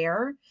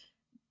unfair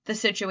the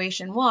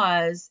situation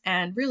was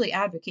and really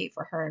advocate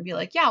for her and be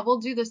like, yeah, we'll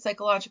do the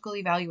psychological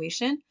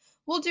evaluation.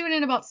 We'll do it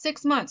in about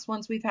 6 months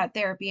once we've had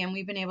therapy and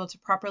we've been able to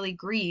properly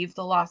grieve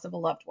the loss of a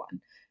loved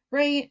one,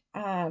 right?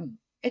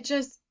 It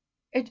just,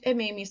 it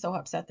made me so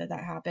upset that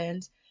that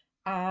happened.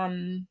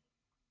 Um,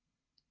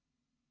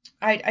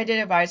 I did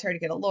advise her to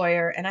get a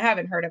lawyer, and I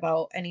haven't heard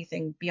about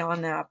anything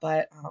beyond that,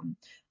 but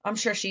I'm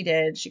sure she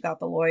did. She got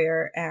the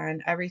lawyer,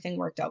 and everything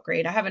worked out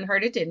great. I haven't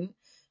heard it didn't,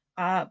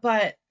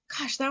 but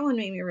gosh, that one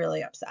made me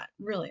really upset,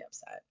 really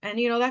upset. And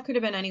that could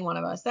have been any one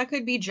of us. That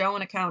could be Joe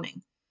in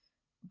accounting.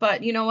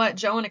 But you know what?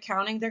 Joe in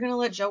accounting, they're gonna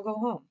let Joe go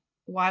home.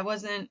 Why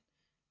wasn't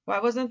why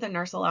wasn't the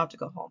nurse allowed to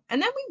go home?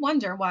 And then we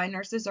wonder why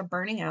nurses are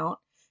burning out,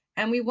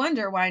 and we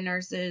wonder why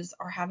nurses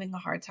are having a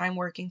hard time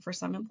working for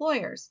some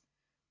employers.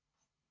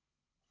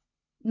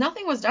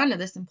 Nothing was done to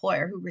this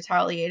employer who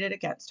retaliated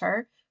against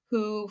her,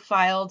 who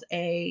filed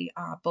a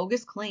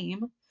bogus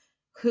claim,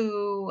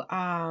 who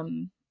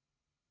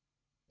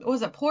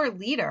was a poor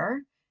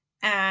leader,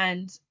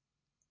 and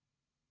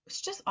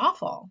it's just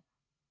awful.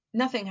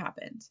 Nothing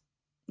happened.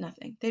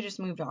 Nothing. They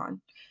just moved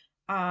on.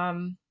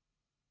 Um,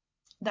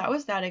 that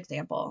was that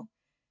example.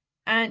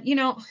 And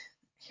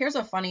here's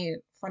a funny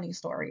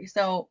story.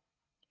 So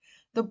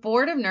the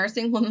Board of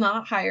Nursing will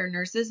not hire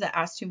nurses that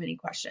ask too many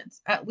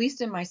questions, at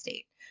least in my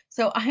state.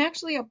 So I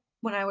actually,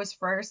 when I was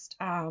first,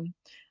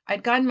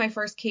 I'd gotten my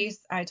first case.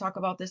 I talk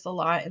about this a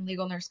lot in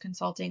legal nurse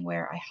consulting,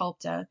 where I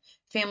helped a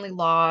family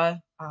law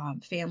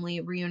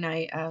family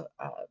reunite a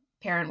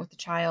parent with a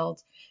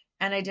child.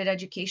 And I did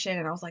education,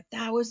 and I was like,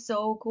 that was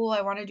so cool.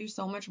 I want to do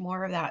so much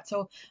more of that.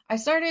 So I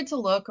started to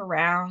look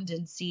around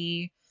and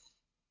see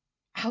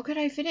how could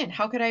I fit in?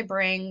 How could I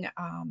bring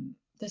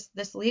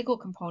this legal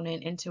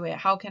component into it?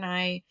 How can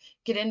I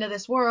get into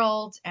this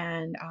world?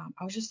 And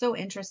I was just so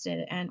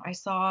interested, and I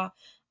saw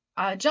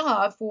a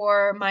job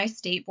for my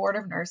state board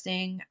of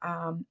nursing,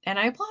 and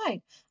I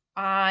applied.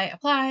 I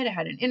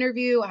had an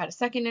interview, I had a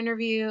second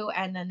interview,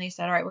 and then they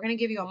said, all right, we're going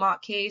to give you a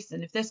mock case,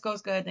 and if this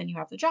goes good, then you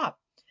have the job.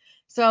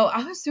 So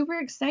I was super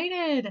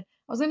excited. I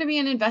was going to be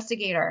an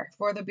investigator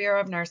for the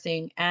Bureau of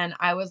Nursing. And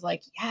I was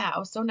like, yeah, I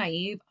was so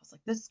naive. I was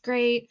like, this is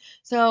great.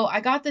 So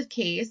I got the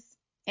case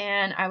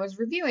and I was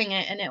reviewing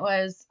it. And it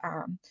was,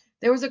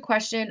 there was a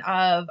question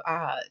of,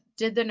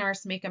 did the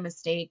nurse make a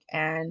mistake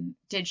and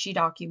did she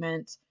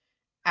document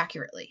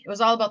accurately? It was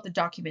all about the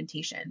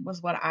documentation,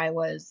 was what I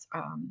was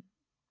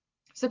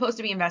supposed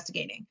to be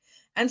investigating.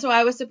 And so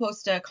I was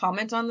supposed to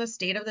comment on the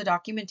state of the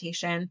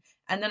documentation.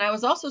 And then I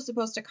was also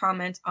supposed to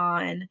comment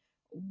on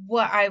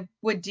what I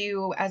would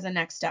do as a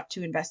next step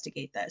to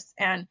investigate this.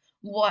 And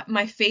what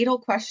my fatal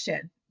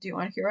question, do you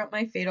want to hear what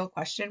my fatal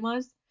question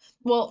was?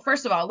 Well,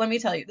 first of all, let me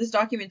tell you, this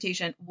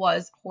documentation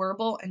was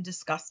horrible and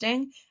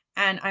disgusting.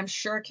 And I'm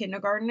sure a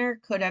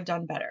kindergartner could have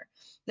done better.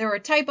 There were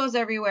typos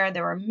everywhere.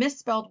 There were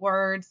misspelled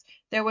words.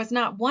 There was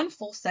not one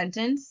full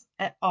sentence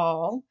at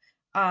all.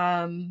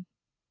 Um,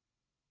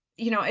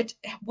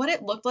 what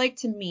it looked like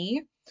to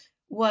me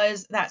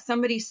was that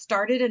somebody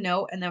started a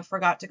note and then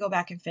forgot to go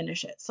back and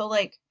finish it. So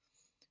like,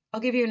 I'll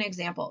give you an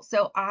example.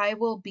 So I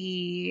will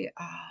be,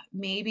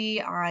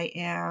 maybe I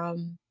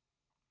am,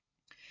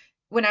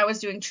 when I was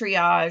doing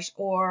triage,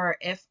 or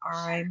if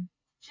I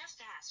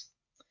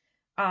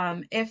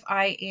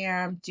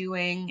am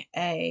doing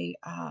a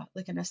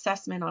like an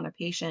assessment on a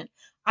patient,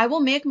 I will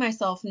make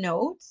myself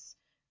notes.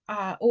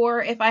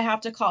 Or if I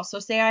have to call, so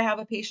say I have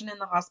a patient in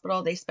the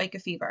hospital, they spike a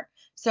fever.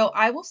 So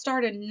I will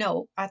start a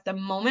note at the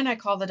moment I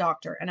call the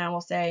doctor, and I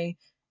will say,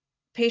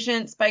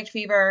 patient spiked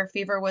fever,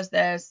 fever was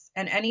this,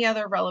 and any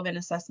other relevant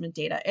assessment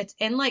data. It's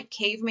in like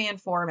caveman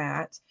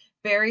format,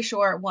 very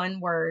short, one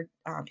word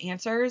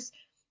answers.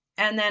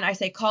 And then I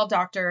say, call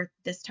doctor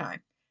this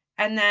time.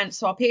 And then,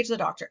 so I'll page the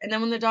doctor. And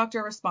then when the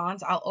doctor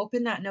responds, I'll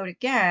open that note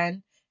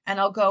again and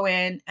I'll go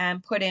in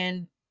and put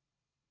in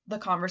the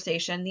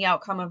conversation, the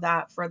outcome of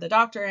that for the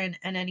doctor and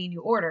any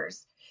new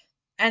orders.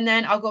 And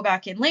then I'll go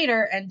back in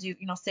later and do,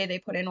 say they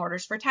put in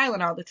orders for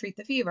Tylenol to treat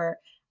the fever.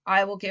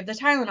 I will give the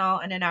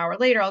Tylenol, and an hour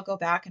later I'll go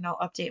back and I'll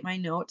update my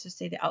note to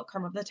say the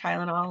outcome of the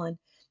Tylenol and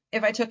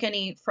if I took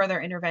any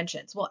further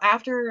interventions. Well,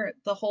 after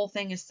the whole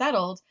thing is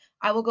settled,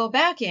 I will go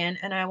back in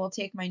and I will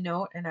take my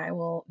note and I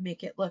will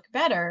make it look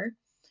better.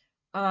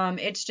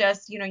 It's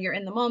just, you're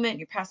in the moment,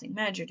 you're passing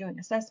meds, you're doing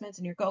assessments,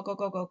 and you're go, go,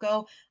 go, go,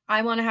 go.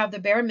 I want to have the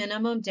bare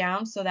minimum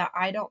down so that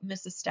I don't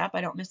miss a step,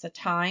 I don't miss a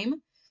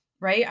time,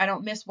 right? I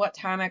don't miss what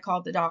time I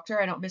called the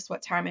doctor, I don't miss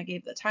what time I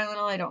gave the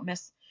Tylenol, I don't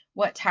miss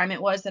what time it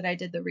was that I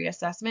did the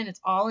reassessment. It's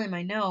all in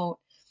my note.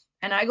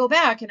 And I go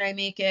back and I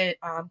make it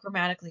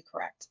grammatically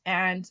correct.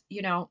 And,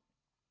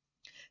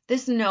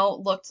 This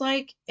note looked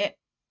like the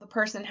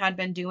person had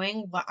been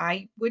doing what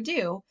I would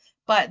do,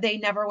 but they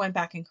never went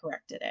back and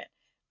corrected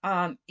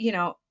it. You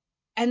know,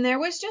 and there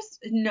was just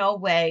no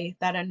way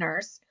that a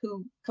nurse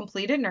who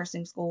completed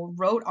nursing school,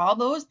 wrote all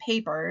those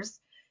papers,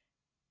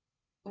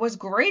 was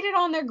graded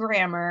on their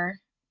grammar,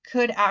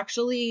 could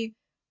actually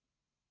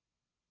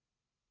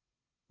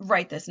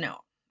write this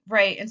note,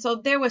 right? And so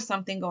there was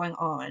something going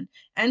on.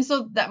 And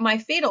so that my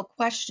fatal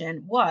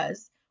question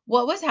was,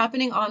 what was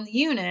happening on the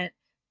unit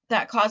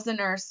that caused the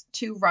nurse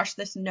to rush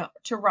this note,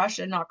 to rush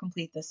and not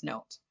complete this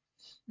note?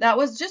 That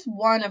was just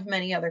one of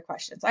many other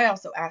questions. I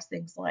also asked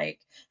things like,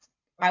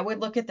 I would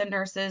look at the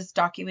nurse's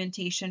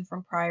documentation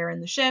from prior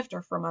in the shift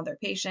or from other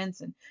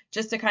patients, and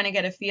just to kind of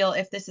get a feel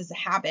if this is a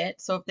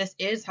habit. So if this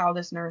is how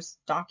this nurse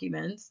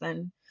documents,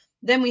 then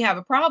we have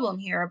a problem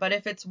here. But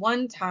if it's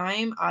one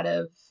time out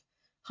of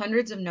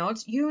hundreds of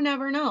notes, you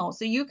never know.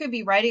 So you could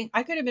be writing,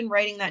 I could have been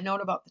writing that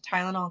note about the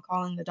Tylenol and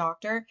calling the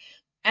doctor.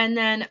 And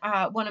then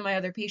one of my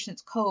other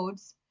patients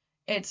codes,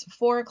 it's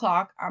 4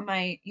 o'clock on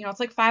my, it's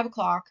like 5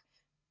 o'clock.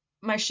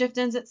 My shift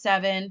ends at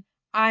 7.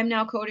 I'm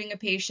now coding a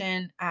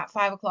patient at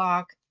 5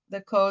 o'clock. The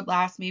code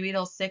lasts maybe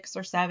till 6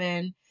 or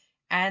 7.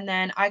 And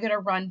then I got to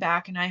run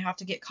back and I have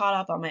to get caught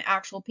up on my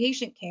actual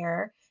patient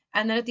care.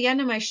 And then at the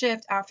end of my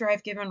shift, after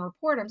I've given a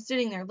report, I'm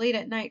sitting there late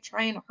at night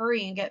trying to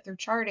hurry and get through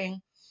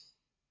charting.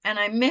 And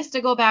I missed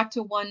to go back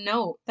to one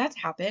note. That's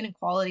happened. And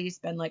quality's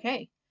been like,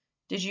 hey,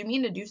 did you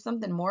mean to do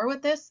something more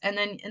with this? And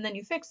then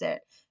you fix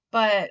it.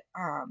 But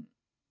I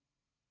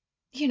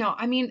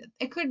mean,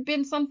 it could have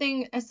been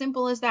something as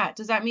simple as that.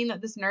 Does that mean that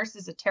this nurse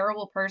is a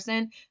terrible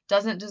person,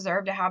 doesn't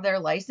deserve to have their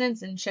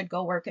license, and should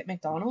go work at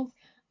McDonald's?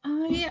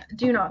 I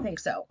do not think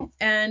so.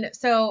 And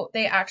so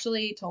they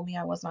actually told me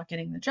I was not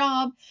getting the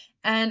job.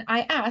 And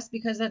I asked,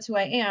 because that's who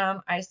I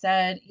am, I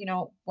said,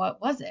 what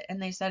was it?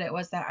 And they said it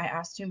was that I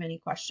asked too many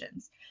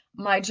questions.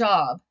 My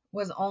job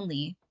was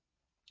only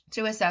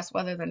to assess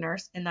whether the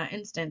nurse in that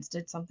instance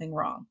did something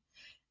wrong.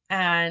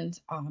 And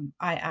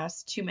I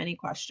asked too many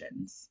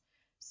questions.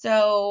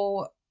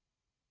 So,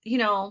 you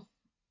know,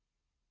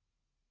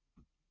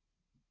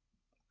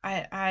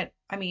 I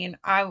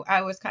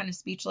was kind of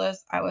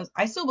speechless.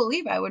 I still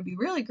believe I would be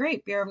really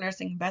great Bureau of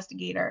Nursing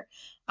investigator,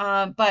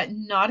 but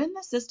not in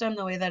the system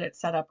the way that it's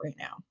set up right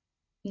now.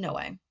 No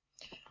way.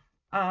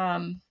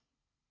 Um,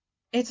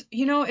 it's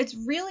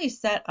really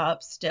set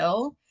up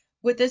still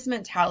with this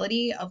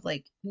mentality of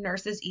like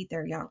nurses eat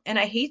their young. And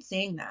I hate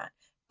saying that,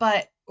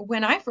 but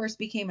when I first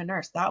became a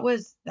nurse, that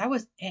was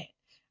it.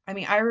 I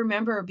mean, I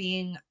remember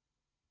being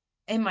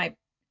in my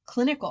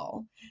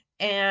clinical,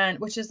 and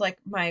which is like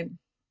my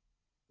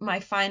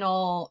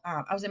final,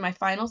 I was in my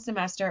final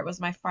semester. It was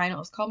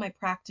called my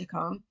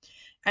practicum.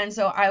 And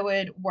so I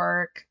would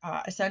work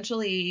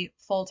essentially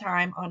full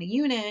time on a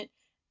unit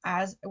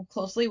as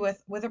closely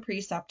with a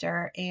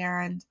preceptor,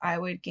 and I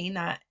would gain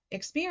that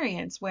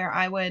experience where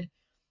I would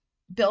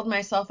build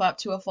myself up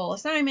to a full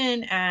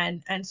assignment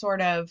and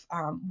sort of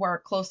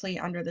work closely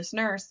under this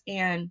nurse.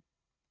 And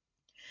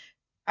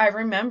I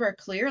remember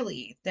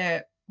clearly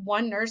that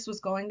one nurse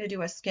was going to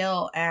do a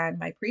skill, and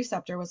my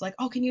preceptor was like,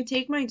 "Oh, can you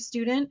take my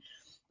student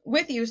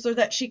with you so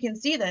that she can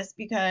see this?"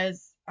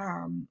 Because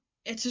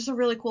it's just a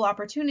really cool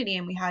opportunity,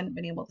 and we hadn't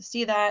been able to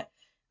see that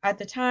at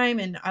the time.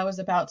 And I was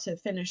about to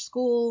finish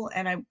school,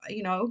 and it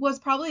was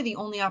probably the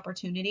only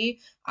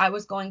opportunity I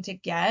was going to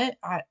get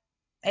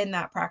in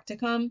that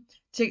practicum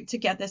to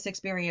get this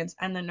experience.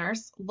 And the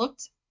nurse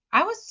looked,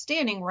 I was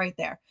standing right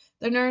there.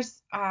 The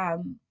nurse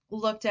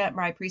looked at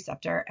my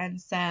preceptor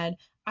and said,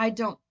 "I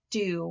don't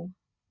do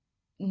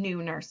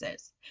new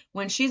nurses.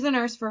 When she's a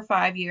nurse for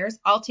 5 years,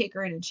 I'll take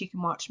her in and she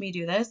can watch me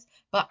do this,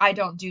 but I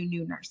don't do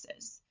new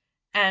nurses."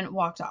 And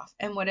walked off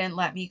and wouldn't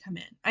let me come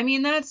in. I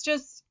mean, that's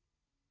just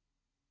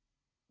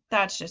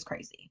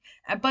crazy.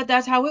 But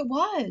that's how it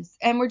was.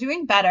 And we're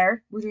doing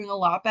better. We're doing a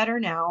lot better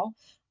now.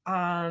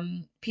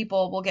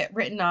 People will get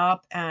written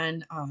up,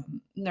 and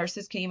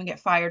nurses can even get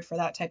fired for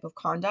that type of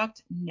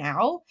conduct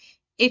now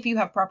if you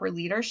have proper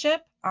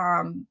leadership.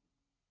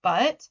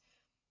 But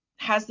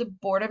has the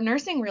Board of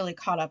Nursing really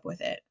caught up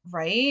with it,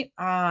 right?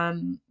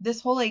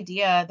 This whole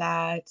idea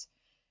that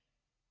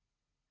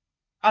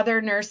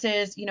other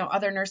nurses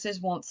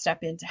won't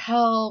step in to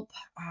help.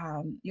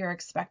 You're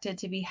expected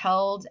to be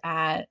held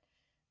at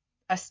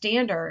a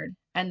standard,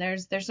 and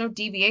there's no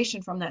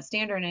deviation from that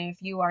standard. And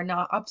if you are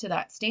not up to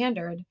that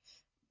standard,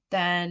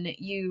 then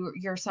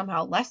you're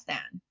somehow less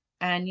than,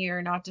 and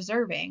you're not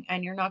deserving,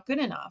 and you're not good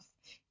enough.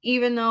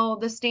 Even though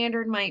the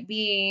standard might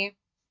be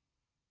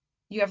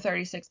you have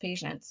 36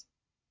 patients,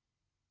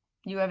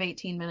 you have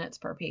 18 minutes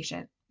per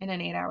patient in an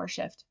 8-hour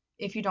shift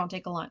if you don't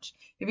take a lunch.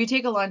 If you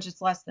take a lunch,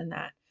 it's less than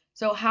that.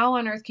 So how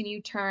on earth can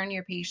you turn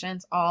your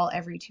patients all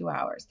every 2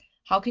 hours?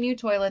 How can you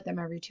toilet them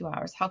every 2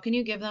 hours? How can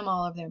you give them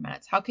all of their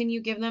meds? How can you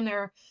give them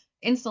their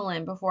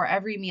insulin before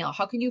every meal?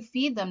 How can you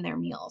feed them their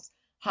meals?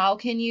 How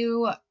can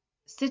you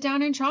sit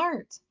down and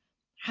chart?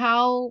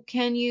 How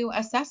can you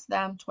assess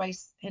them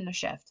twice in a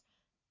shift?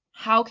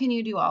 How can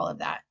you do all of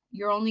that?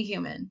 You're only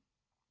human.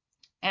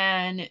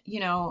 And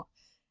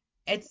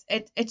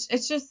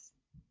it's just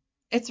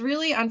it's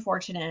really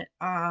unfortunate.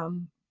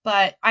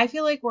 But I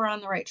feel like we're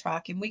on the right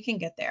track and we can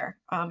get there.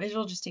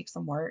 It'll just take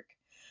some work.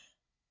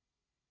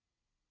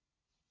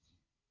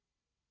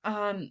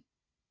 Um,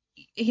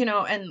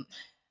 and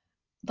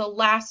the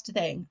last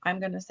thing I'm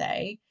going to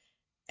say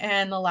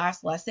and the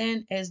last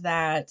lesson is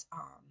that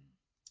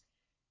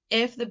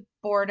if the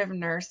Board of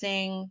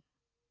Nursing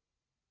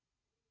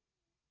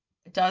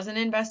does an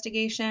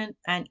investigation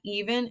and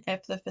even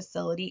if the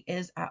facility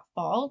is at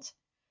fault,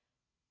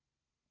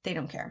 they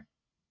don't care.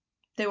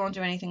 They won't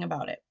do anything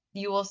about it.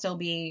 You will still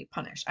be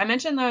punished. I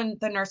mentioned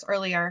the nurse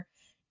earlier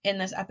in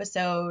this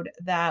episode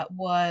that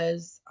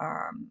was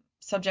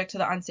subject to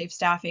the unsafe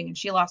staffing, and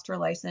she lost her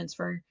license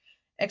for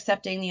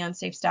accepting the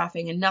unsafe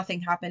staffing, and nothing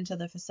happened to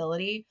the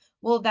facility.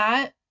 Well,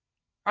 that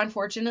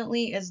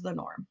unfortunately is the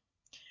norm.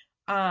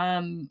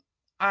 Um,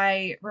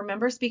 I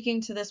remember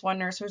speaking to this one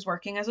nurse who was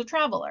working as a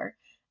traveler.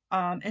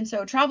 And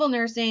so travel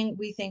nursing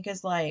we think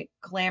is like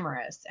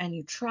glamorous and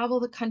you travel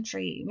the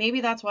country.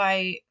 Maybe that's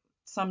why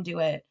some do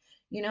it.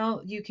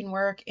 You can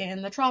work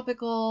in the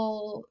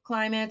tropical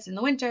climates in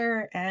the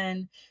winter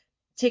and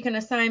take an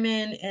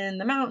assignment in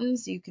the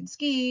mountains so you can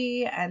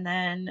ski and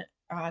then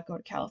go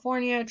to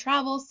California,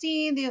 travel,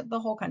 see the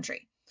whole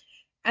country.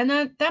 And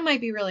that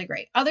might be really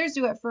great. Others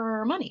do it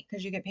for money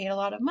because you get paid a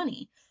lot of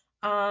money.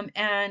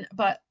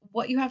 But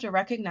what you have to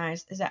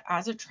recognize is that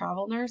as a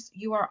travel nurse,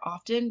 you are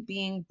often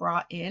being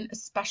brought in,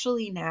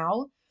 especially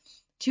now,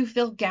 to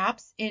fill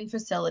gaps in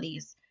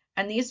facilities.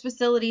 And these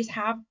facilities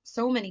have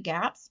so many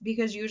gaps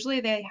because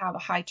usually they have a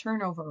high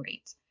turnover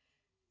rate.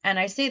 And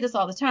I say this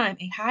all the time,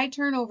 a high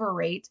turnover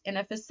rate in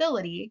a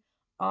facility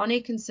on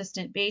a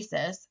consistent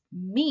basis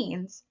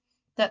means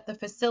that the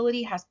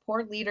facility has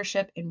poor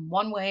leadership in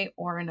one way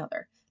or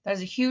another. That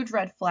is a huge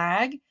red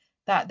flag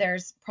that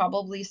there's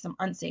probably some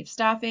unsafe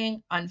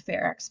staffing,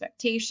 unfair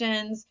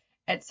expectations,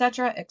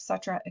 etc.,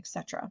 etc.,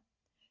 etc.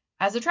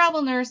 As a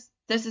travel nurse,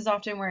 this is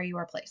often where you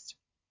are placed.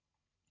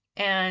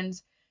 And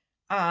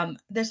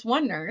this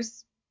one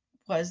nurse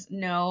was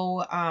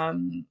no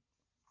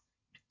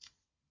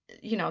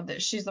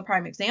that she's the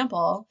prime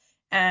example.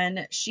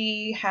 And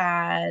she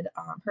had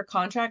her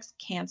contracts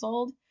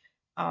canceled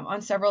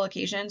on several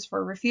occasions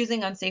for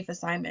refusing unsafe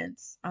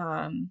assignments.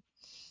 Of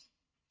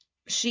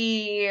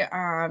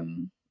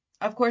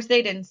course,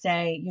 they didn't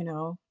say,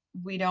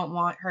 we don't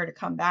want her to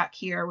come back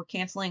here. We're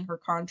canceling her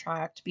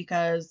contract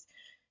because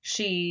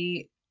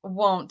she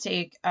won't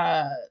take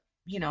a,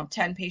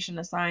 10 patient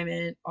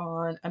assignment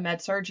on a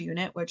med surg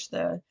unit, which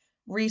the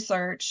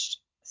research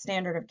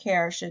standard of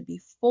care should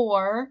be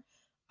four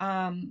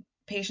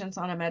patients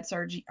on a med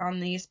surg on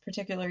these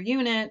particular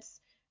units.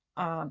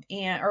 Or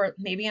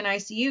maybe in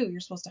ICU,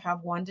 you're supposed to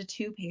have 1 to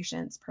 2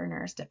 patients per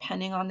nurse,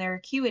 depending on their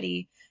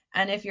acuity.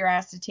 And if you're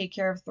asked to take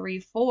care of 3,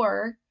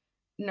 4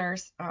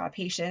 nurse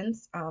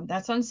patients,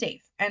 that's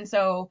unsafe. And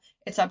so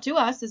it's up to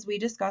us, as we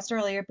discussed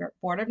earlier,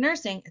 Board of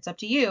Nursing, it's up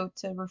to you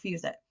to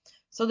refuse it.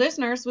 So this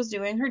nurse was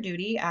doing her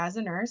duty as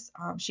a nurse.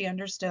 She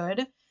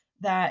understood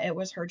that it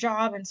was her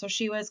job, and so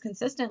she was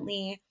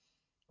consistently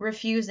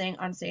refusing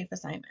unsafe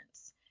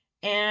assignments.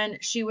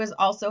 And she was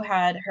also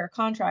had her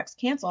contracts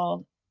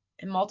canceled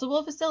in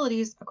multiple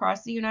facilities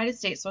across the United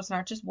States. So it's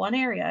not just one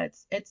area,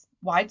 it's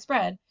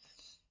widespread.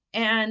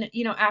 And,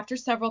 after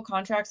several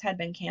contracts had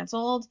been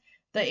canceled,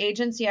 the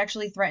agency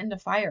actually threatened to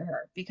fire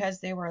her because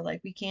they were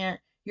like, we can't,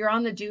 you're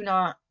on the do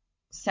not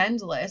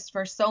send list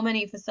for so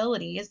many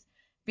facilities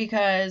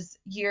because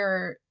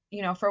you're,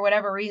 for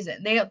whatever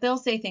reason. They'll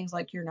say things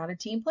like you're not a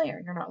team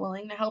player, you're not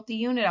willing to help the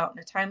unit out in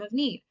a time of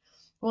need.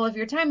 Well, if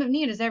your time of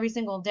need is every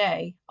single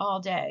day, all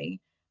day,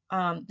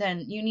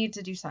 then you need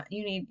to do something.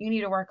 You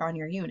need to work on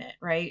your unit,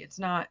 right? It's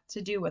not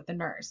to do with the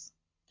nurse.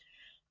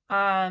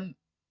 Um,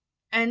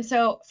 and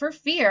so, for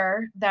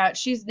fear that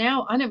she's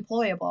now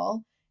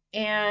unemployable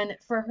and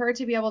for her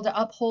to be able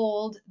to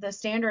uphold the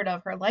standard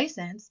of her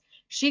license,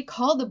 she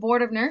called the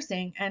Board of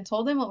Nursing and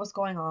told them what was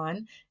going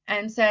on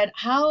and said,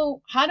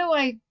 "How do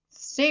I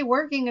stay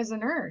working as a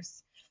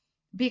nurse?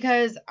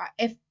 Because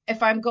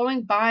if I'm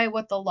going by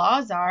what the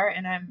laws are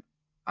and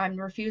I'm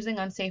refusing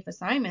unsafe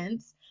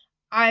assignments,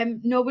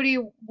 nobody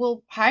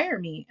will hire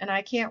me and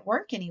I can't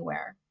work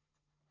anywhere."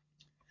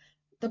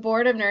 The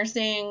Board of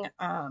Nursing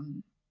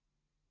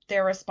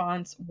their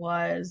response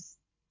was,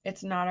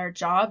 it's not our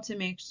job to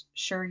make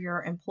sure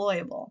you're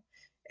employable.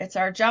 It's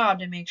our job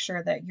to make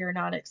sure that you're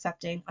not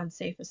accepting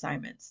unsafe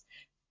assignments.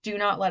 Do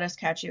not let us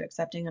catch you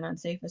accepting an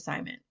unsafe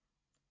assignment.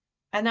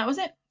 And that was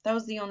it. That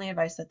was the only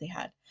advice that they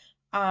had.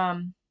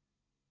 Um,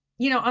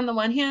 on the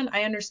one hand,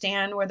 I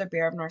understand where the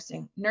Bureau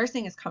of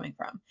Nursing is coming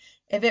from.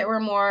 If it were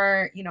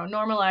more,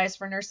 normalized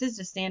for nurses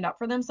to stand up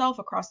for themselves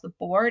across the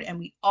board and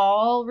we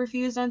all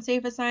refused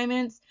unsafe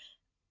assignments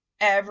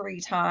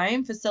every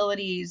time,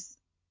 facilities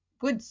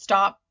would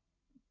stop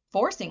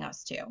forcing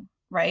us to,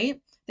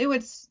 right? It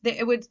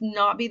would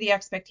not be the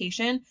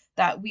expectation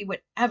that we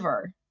would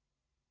ever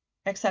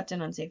accept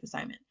an unsafe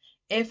assignment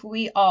if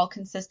we all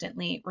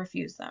consistently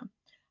refuse them.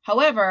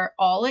 However,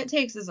 all it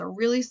takes is a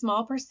really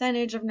small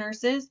percentage of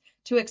nurses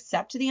to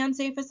accept the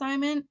unsafe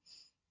assignment,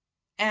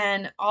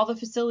 And all the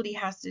facility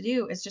has to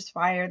do is just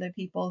fire the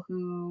people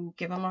who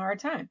give them a hard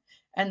time.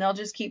 And they'll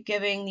just keep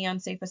giving the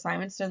unsafe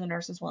assignments to the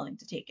nurses willing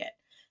to take it.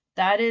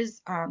 That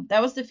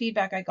was the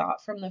feedback I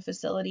got from the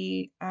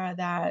facility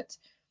that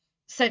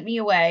sent me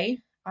away.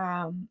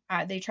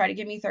 They tried to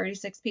give me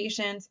 36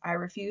 patients. I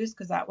refused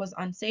because that was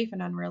unsafe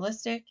and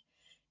unrealistic.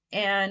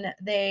 And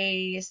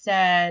they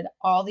said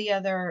all the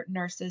other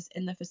nurses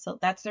in the facility,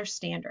 that's their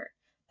standard.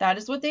 That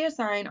is what they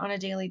assign on a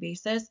daily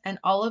basis. And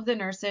all of the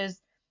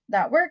nurses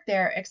that work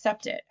there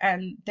accept it.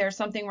 And there's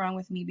something wrong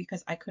with me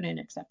because I couldn't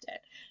accept it.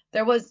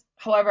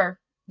 However,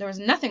 there was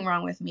nothing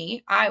wrong with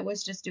me. I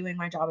was just doing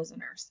my job as a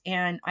nurse.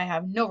 And I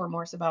have no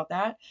remorse about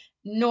that,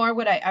 nor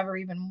would I ever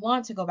even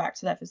want to go back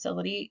to that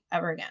facility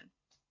ever again.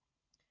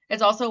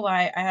 It's also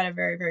why I had a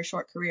very, very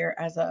short career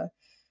as a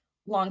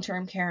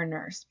long-term care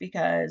nurse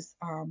because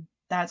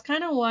that's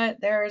kind of what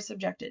they're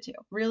subjected to.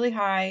 Really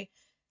high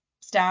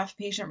staff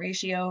patient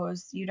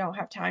ratios. You don't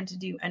have time to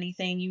do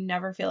anything. You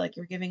never feel like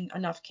you're giving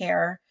enough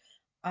care.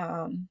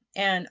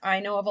 And I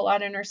know of a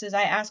lot of nurses,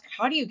 I ask,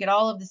 how do you get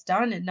all of this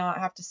done and not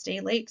have to stay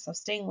late? So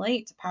staying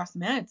late to pass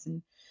meds.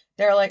 And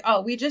they're like,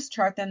 oh, we just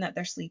chart them that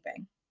they're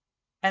sleeping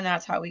and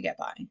that's how we get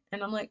by.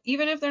 And I'm like,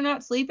 even if they're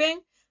not sleeping,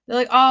 they're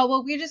like, oh,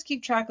 well, we just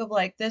keep track of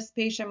like this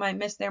patient might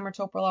miss their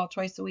metoprolol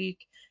twice a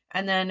week,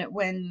 and then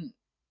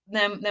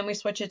then we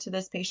switch it to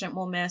this patient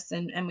will miss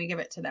and we give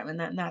it to them,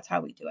 and that's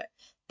how we do it.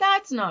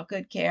 That's not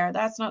good care.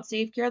 That's not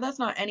safe care. That's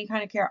not any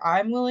kind of care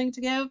I'm willing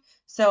to give.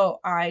 So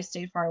I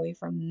stayed far away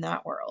from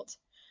that world.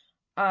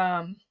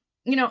 Um,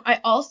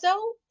 I also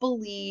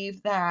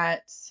believe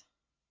that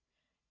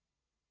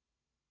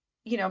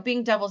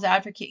being devil's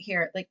advocate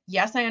here, like,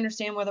 yes, I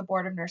understand where the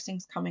Board of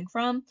Nursing's coming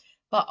from,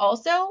 but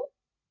also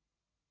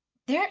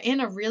they're in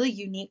a really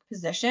unique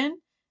position,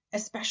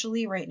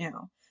 especially right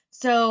now.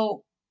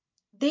 So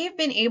they've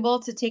been able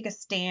to take a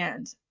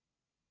stand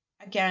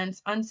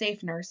against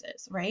unsafe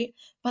nurses, right?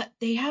 But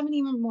they have an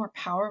even more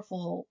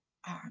powerful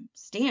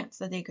stance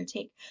that they could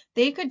take.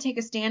 They could take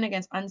a stand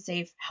against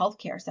unsafe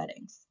healthcare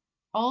settings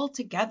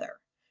altogether,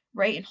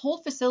 right? And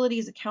hold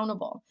facilities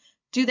accountable.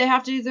 Do they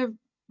have to do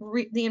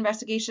the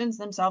investigations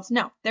themselves?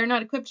 No, they're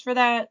not equipped for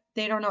that.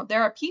 They don't know.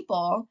 There are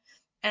people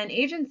and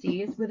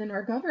agencies within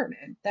our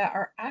government that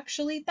are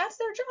actually, that's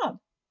their job.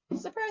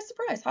 Surprise,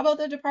 surprise. How about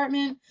the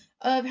Department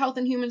of Health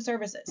and Human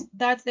Services?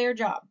 That's their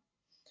job.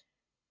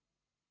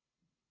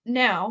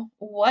 Now,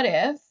 what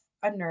if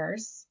a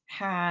nurse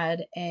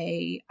had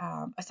a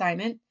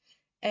assignment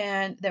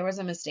and there was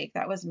a mistake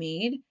that was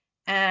made,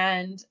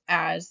 and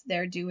as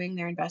they're doing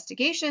their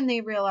investigation,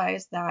 they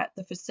realize that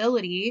the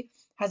facility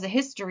has a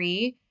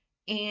history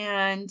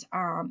and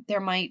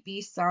there might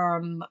be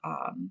some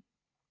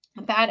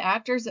bad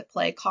actors at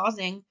play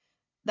causing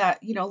that,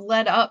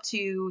 led up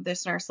to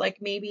this nurse, like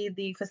maybe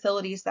the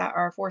facilities that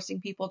are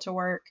forcing people to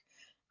work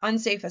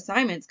unsafe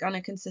assignments on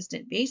a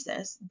consistent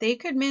basis,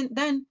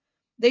 then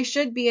they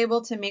should be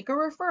able to make a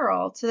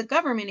referral to the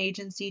government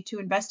agency to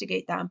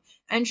investigate them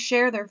and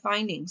share their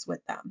findings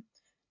with them.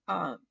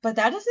 But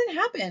that doesn't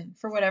happen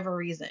for whatever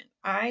reason.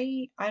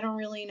 I don't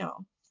really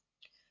know.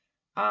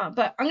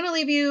 But I'm going to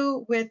leave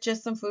you with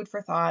just some food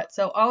for thought.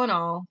 So all in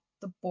all,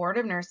 the Board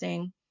of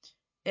Nursing,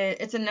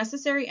 it's a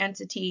necessary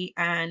entity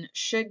and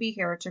should be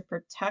here to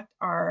protect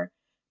our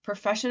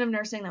profession of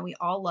nursing that we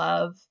all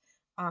love.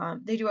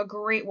 They do a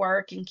great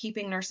work in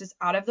keeping nurses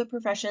out of the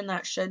profession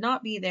that should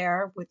not be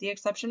there, with the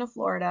exception of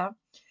Florida.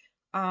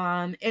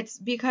 It's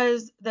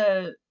because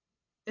of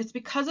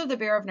the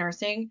Bureau of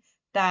Nursing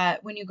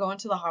that when you go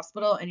into the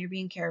hospital and you're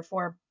being cared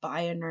for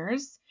by a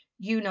nurse,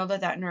 you know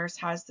that that nurse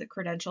has the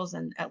credentials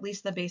and at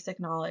least the basic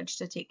knowledge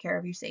to take care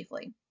of you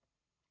safely.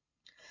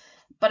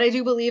 But I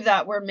do believe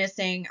that we're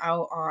missing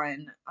out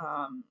on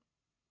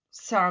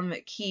some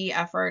key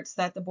efforts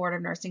that the Board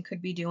of Nursing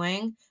could be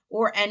doing,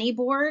 or any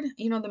board,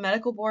 the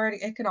medical board,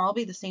 it could all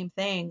be the same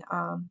thing.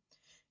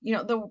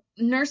 The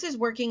nurses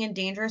working in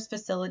dangerous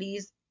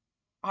facilities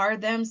are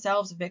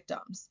themselves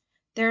victims.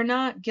 They're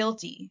not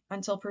guilty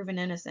until proven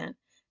innocent.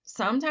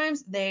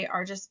 Sometimes they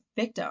are just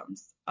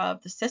victims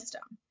of the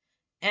system.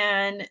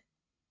 And,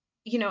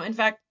 in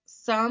fact,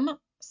 some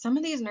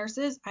of these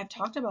nurses, I've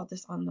talked about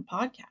this on the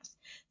podcast,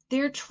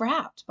 they're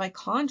trapped by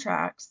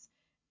contracts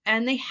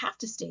and they have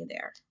to stay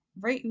there,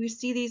 right? We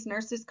see these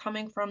nurses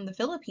coming from the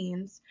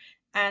Philippines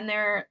and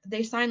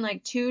they sign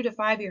like 2 to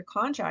 5 year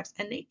contracts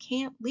and they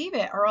can't leave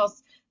it, or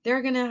else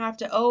they're going to have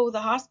to owe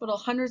the hospital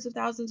hundreds of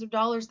thousands of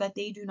dollars that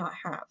they do not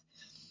have.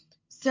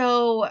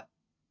 So,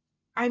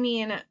 I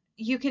mean,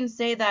 you can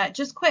say that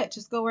just quit,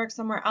 just go work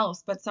somewhere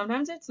else, but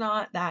sometimes it's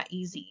not that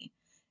easy.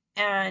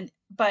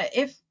 But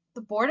if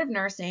the Board of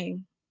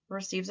Nursing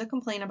receives a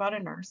complaint about a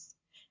nurse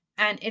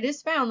and it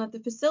is found that the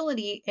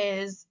facility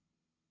is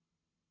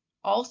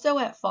also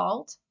at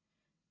fault,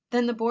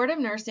 then the Board of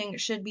Nursing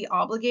should be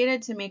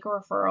obligated to make a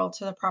referral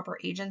to the proper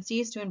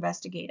agencies to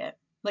investigate it,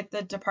 like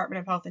the Department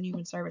of Health and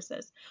Human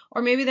Services.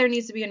 Or maybe there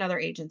needs to be another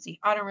agency.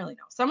 I don't really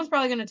know. Someone's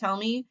probably going to tell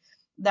me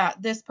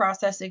that this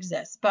process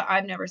exists, but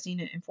I've never seen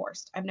it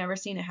enforced. I've never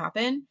seen it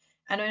happen,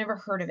 and I've never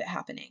heard of it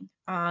happening.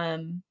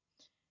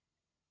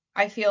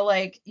 I feel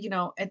like,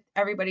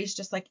 everybody's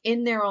just like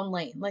in their own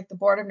lane. Like the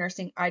board of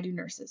nursing, I do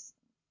nurses.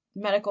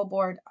 Medical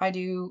board, I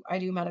do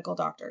medical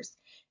doctors.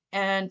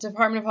 And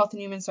Department of Health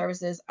and Human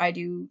Services, I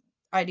do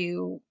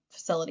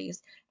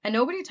facilities. And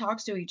nobody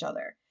talks to each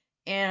other.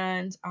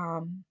 And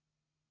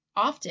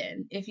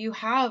often, if you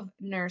have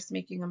nurse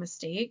making a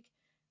mistake,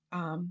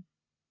 um,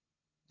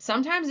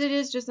 sometimes it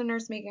is just a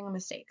nurse making a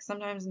mistake.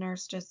 Sometimes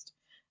nurse just,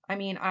 I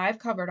mean, I've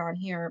covered on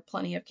here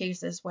plenty of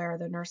cases where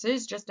the nurse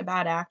is just a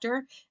bad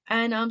actor,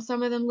 and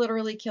some of them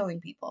literally killing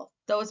people.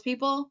 Those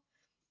people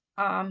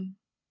um,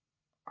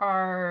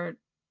 are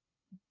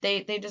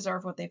they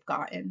deserve what they've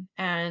gotten,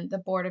 and the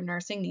board of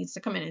nursing needs to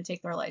come in and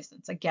take their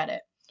license. I get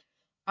it.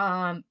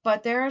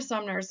 But there are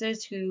some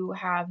nurses who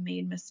have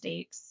made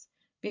mistakes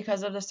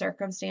because of the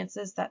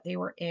circumstances that they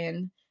were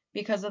in,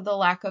 because of the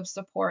lack of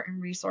support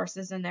and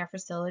resources in their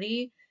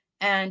facility,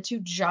 and to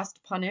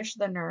just punish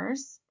the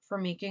nurse for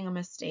making a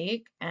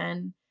mistake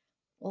and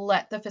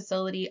let the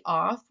facility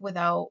off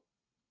without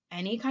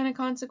any kind of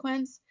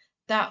consequence,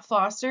 that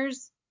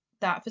fosters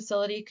that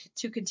facility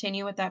to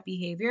continue with that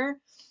behavior,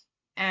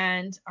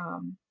 and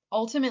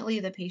ultimately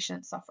the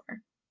patients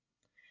suffer.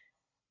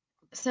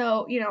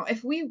 So,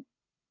 if we,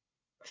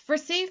 for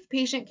safe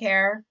patient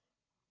care,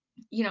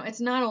 it's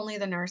not only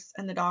the nurse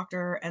and the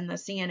doctor and the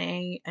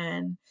CNA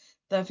and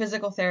the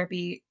physical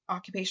therapy,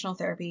 occupational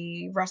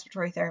therapy,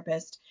 respiratory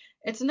therapist.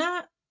 It's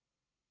not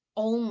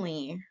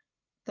only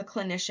the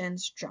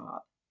clinician's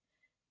job,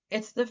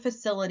 it's the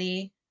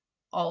facility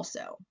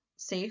also.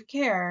 Safe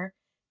care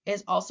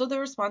is also the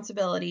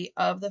responsibility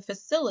of the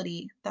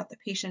facility that the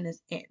patient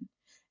is in.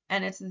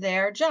 And it's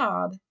their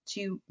job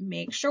to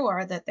make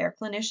sure that their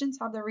clinicians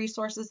have the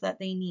resources that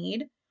they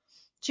need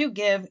to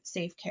give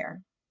safe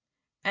care.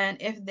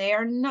 And if they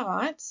are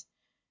not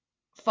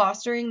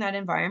fostering that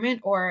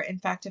environment, or in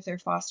fact, if they're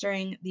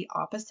fostering the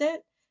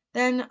opposite,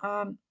 then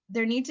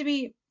there need to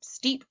be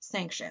steep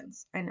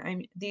sanctions.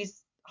 And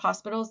these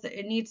hospitals,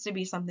 it needs to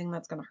be something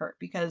that's going to hurt,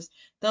 because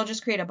they'll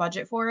just create a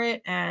budget for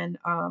it, and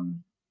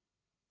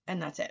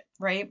that's it,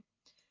 right?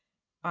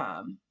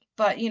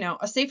 But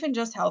a safe and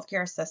just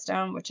healthcare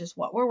system, which is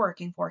what we're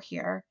working for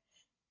here,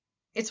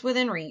 it's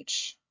within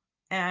reach.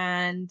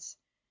 And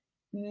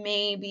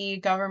maybe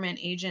government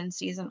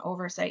agencies and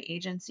oversight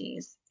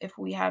agencies, if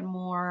we had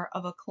more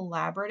of a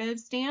collaborative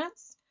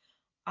stance,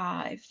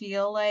 I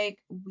feel like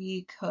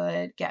we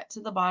could get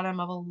to the bottom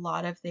of a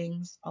lot of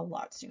things a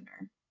lot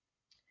sooner.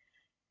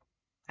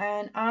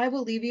 And I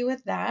will leave you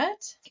with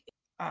that.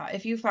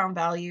 If you found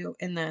value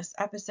in this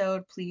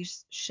episode,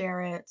 please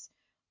share it.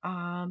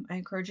 I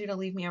encourage you to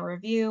leave me a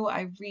review.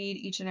 I read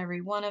each and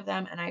every one of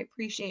them, and I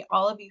appreciate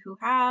all of you who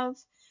have.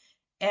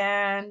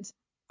 And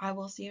I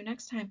will see you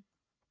next time.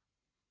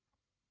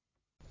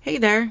 Hey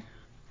there.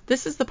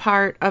 This is the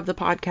part of the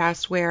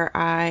podcast where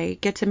I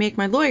get to make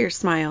my lawyer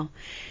smile.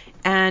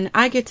 And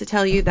I get to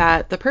tell you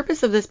that the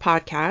purpose of this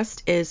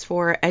podcast is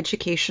for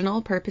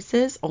educational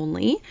purposes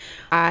only.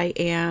 I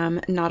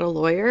am not a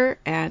lawyer,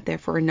 and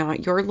therefore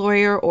not your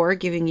lawyer or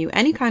giving you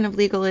any kind of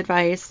legal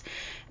advice,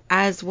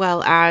 as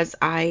well as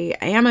I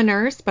am a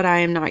nurse, but I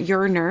am not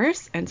your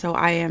nurse, and so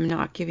I am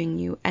not giving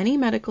you any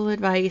medical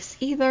advice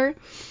either.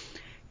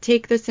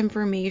 Take this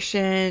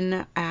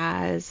information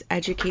as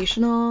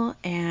educational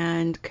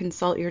and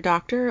consult your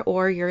doctor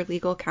or your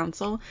legal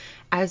counsel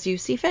as you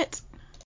see fit.